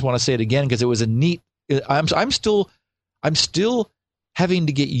earlier, I just want to say it again because it was a neat. I'm still having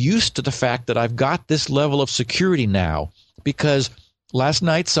to get used to the fact that I've got this level of security now, because last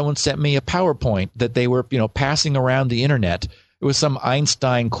night someone sent me a PowerPoint that they were passing around the internet. It was some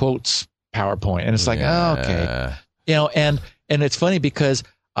Einstein quotes PowerPoint, and it's like, oh, okay, and it's funny because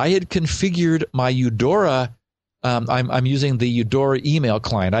I had configured my Eudora. I'm using the Eudora email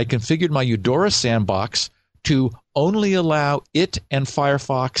client. I configured my Eudora sandbox to only allow it and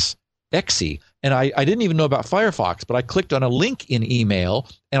Firefox exe. And I didn't even know about Firefox, but I clicked on a link in email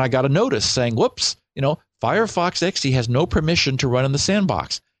and I got a notice saying, whoops, Firefox exe has no permission to run in the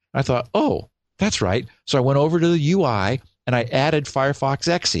sandbox. And I thought, oh, that's right. So I went over to the UI and I added Firefox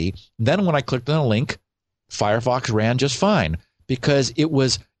exe. Then when I clicked on a link, Firefox ran just fine because it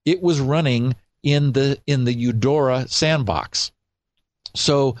was running in the Eudora sandbox.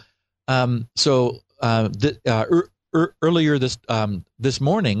 So earlier this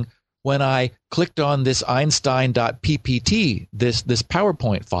morning, when I clicked on this Einstein.ppt, this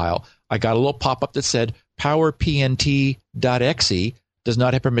PowerPoint file, I got a little pop-up that said PowerPNT.exe does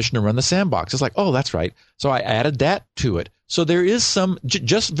not have permission to run the sandbox. It's like, oh, that's right. So I added that to it. So there is some,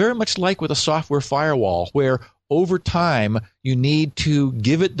 just very much like with a software firewall, where over time you need to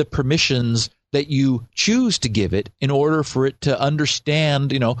give it the permissions that you choose to give it in order for it to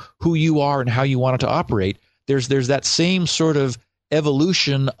understand, who you are and how you want it to operate. There's that same sort of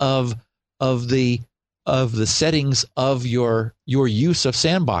evolution of the settings of your use of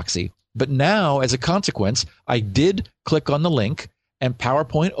Sandboxie. But now, as a consequence, I did click on the link and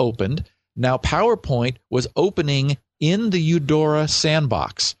PowerPoint opened. Now PowerPoint was opening in the Eudora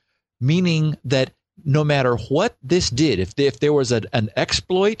sandbox, meaning that no matter what this did, if there was an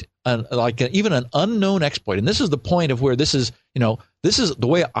exploit, even an unknown exploit, and this is the point of where this is the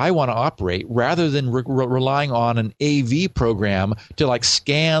way I want to operate, rather than relying on an AV program to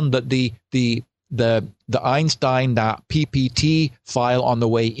scan the Einstein.ppt file on the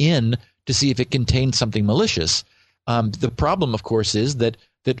way in to see if it contains something malicious. The problem, of course, is that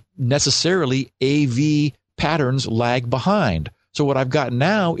necessarily AV patterns lag behind. So what I've got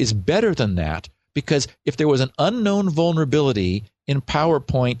now is better than that, because if there was an unknown vulnerability in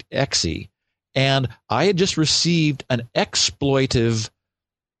PowerPoint exe, and I had just received an exploitive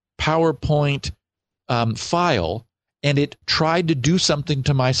PowerPoint file, and it tried to do something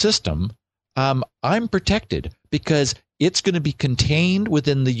to my system, I'm protected because it's going to be contained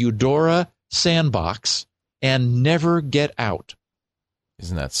within the Eudora sandbox and never get out.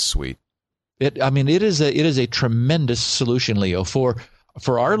 Isn't that sweet? It is a tremendous solution, Leo, for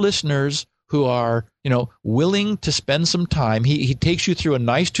our listeners who are willing to spend some time. He takes you through a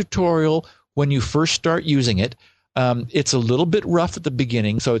nice tutorial when you first start using it. It's a little bit rough at the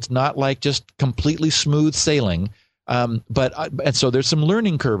beginning, so it's not like just completely smooth sailing. And so there's some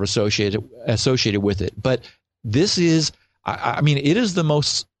learning curve associated with it. But this is, it is the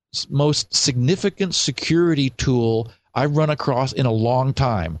most significant security tool I've run across in a long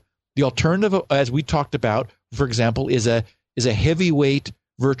time. The alternative, as we talked about, for example, is a heavyweight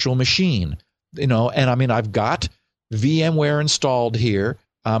virtual machine. And I mean, I've got VMware installed here.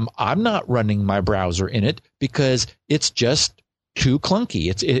 I'm not running my browser in it because it's just too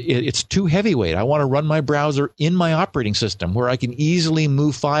clunky. It's too heavyweight. I want to run my browser in my operating system where I can easily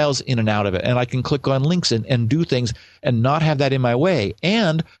move files in and out of it, and I can click on links and do things and not have that in my way.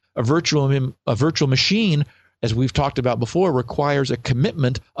 And a virtual machine, as we've talked about before, requires a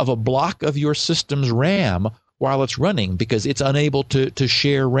commitment of a block of your system's RAM while it's running because it's unable to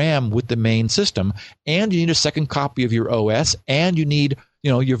share RAM with the main system. And you need a second copy of your OS, and you need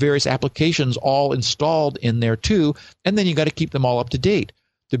your various applications all installed in there too, and then you got to keep them all up to date.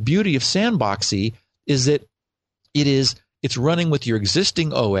 The beauty of Sandboxie is that it's running with your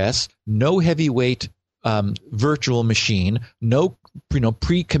existing OS, no heavyweight virtual machine, no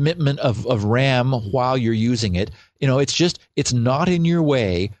pre-commitment of RAM while you're using it. It's not in your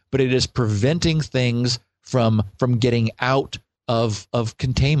way, but it is preventing things from getting out of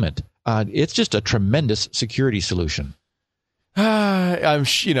containment. It's just a tremendous security solution.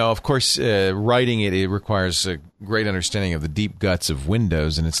 Of course, writing it requires a great understanding of the deep guts of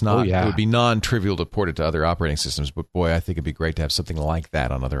Windows, and it's not. Oh, yeah. It would be non-trivial to port it to other operating systems. But boy, I think it'd be great to have something like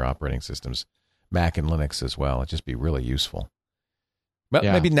that on other operating systems, Mac and Linux as well. It'd just be really useful. Well,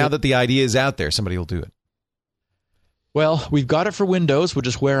 maybe now that the idea is out there, somebody will do it. Well, we've got it for Windows, which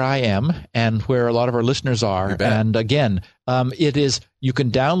is where I am and where a lot of our listeners are. And again, it is. You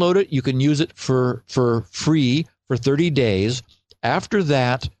can download it. You can use it for free for 30 days. After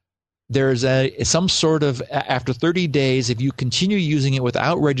that, there's some sort of, after 30 days, if you continue using it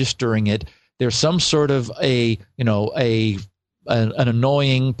without registering it, there's some sort of an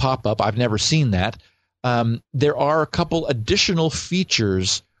annoying pop-up. I've never seen that. There are a couple additional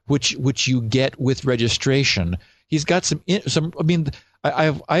features which you get with registration. He's got some. I mean,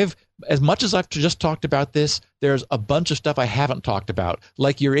 I've as much as I've just talked about this, there's a bunch of stuff I haven't talked about.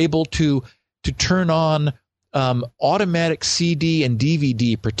 Like you're able to turn on automatic CD and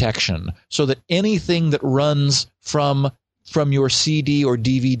DVD protection, so that anything that runs from your CD or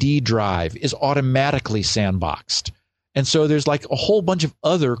DVD drive is automatically sandboxed. And so there's like a whole bunch of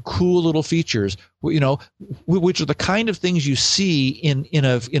other cool little features, which are the kind of things you see in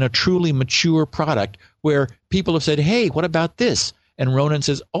a truly mature product where people have said, "Hey, what about this?" And Ronan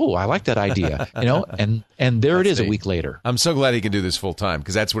says, "Oh, I like that idea," and there it is a week later. I'm so glad he can do this full time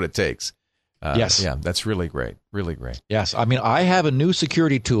because that's what it takes. Yes. Yeah, that's really great. Really great. Yes. I mean, I have a new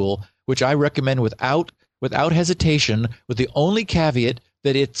security tool, which I recommend without hesitation, with the only caveat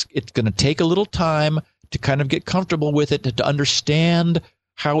that it's going to take a little time to kind of get comfortable with it, to understand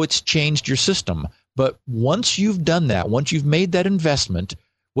how it's changed your system. But once you've done that, once you've made that investment,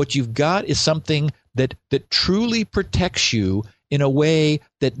 what you've got is something that truly protects you in a way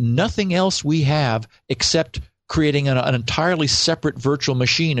that nothing else we have, except creating an entirely separate virtual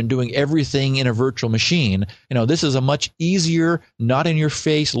machine and doing everything in a virtual machine. This is a much easier, not in your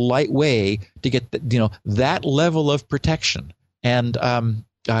face, light way to get that level of protection. And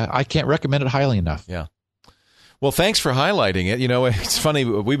I can't recommend it highly enough. Yeah. Well, thanks for highlighting it. It's funny.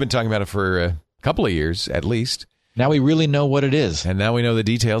 We've been talking about it for a couple of years, at least. Now we really know what it is. And now we know the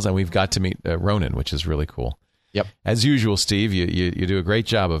details, and we've got to meet Ronan, which is really cool. Yep. As usual, Steve, you do a great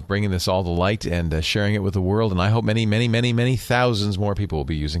job of bringing this all to light and sharing it with the world. And I hope many, many, many, many thousands more people will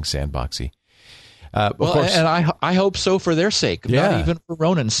be using Sandboxie. Of course. And I hope so for their sake, not even for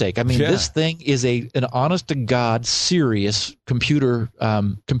Ronan's sake. I mean, this thing is an honest-to-God, serious computer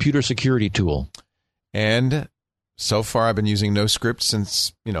security tool. And so far, I've been using no script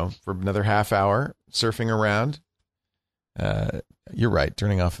since, for another half hour, surfing around. You're right.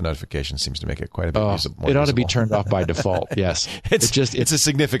 Turning off the notification seems to make it quite a bit more usable. It ought to be turned off by default. Yes, it's a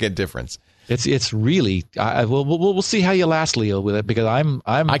significant difference. It's really. We'll see how you last, Leo, with it, because I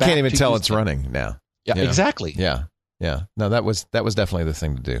can't even tell it's running now. Yeah, exactly. Yeah. No, that was definitely the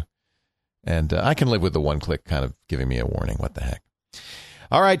thing to do, and I can live with the one-click kind of giving me a warning. What the heck?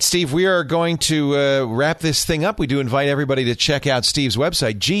 All right, Steve, we are going to wrap this thing up. We do invite everybody to check out Steve's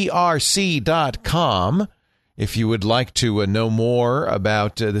website, grc.com. If you would like to know more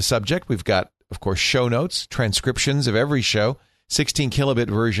about the subject, we've got, of course, show notes, transcriptions of every show, 16 kilobit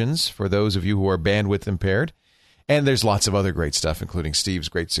versions for those of you who are bandwidth impaired. And there's lots of other great stuff, including Steve's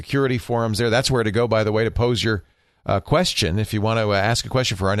great security forums there. That's where to go, by the way, to pose your question. If you want to ask a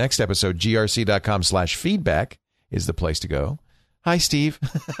question for our next episode, grc.com/feedback is the place to go. Hi, Steve.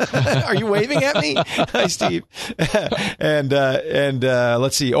 Are you waving at me? Hi, Steve. And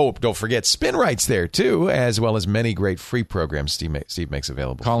let's see. Oh, don't forget SpinRight's there, too, as well as many great free programs Steve makes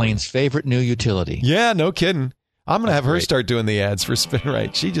available. Colleen's favorite new utility. Yeah, no kidding. I'm going to have her start doing the ads for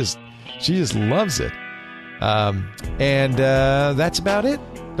SpinRight. She just loves it. And that's about it.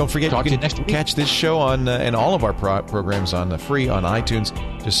 Don't forget, Talk you to can you next week. catch this show on and all of our programs on free on iTunes.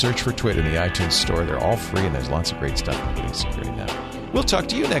 Just search for Twit in the iTunes store. They're all free, and there's lots of great stuff, including Security Now. We'll talk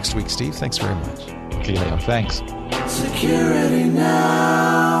to you next week, Steve. Thanks very much. Okay, Leo. Thanks. Security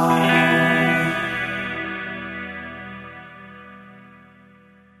Now.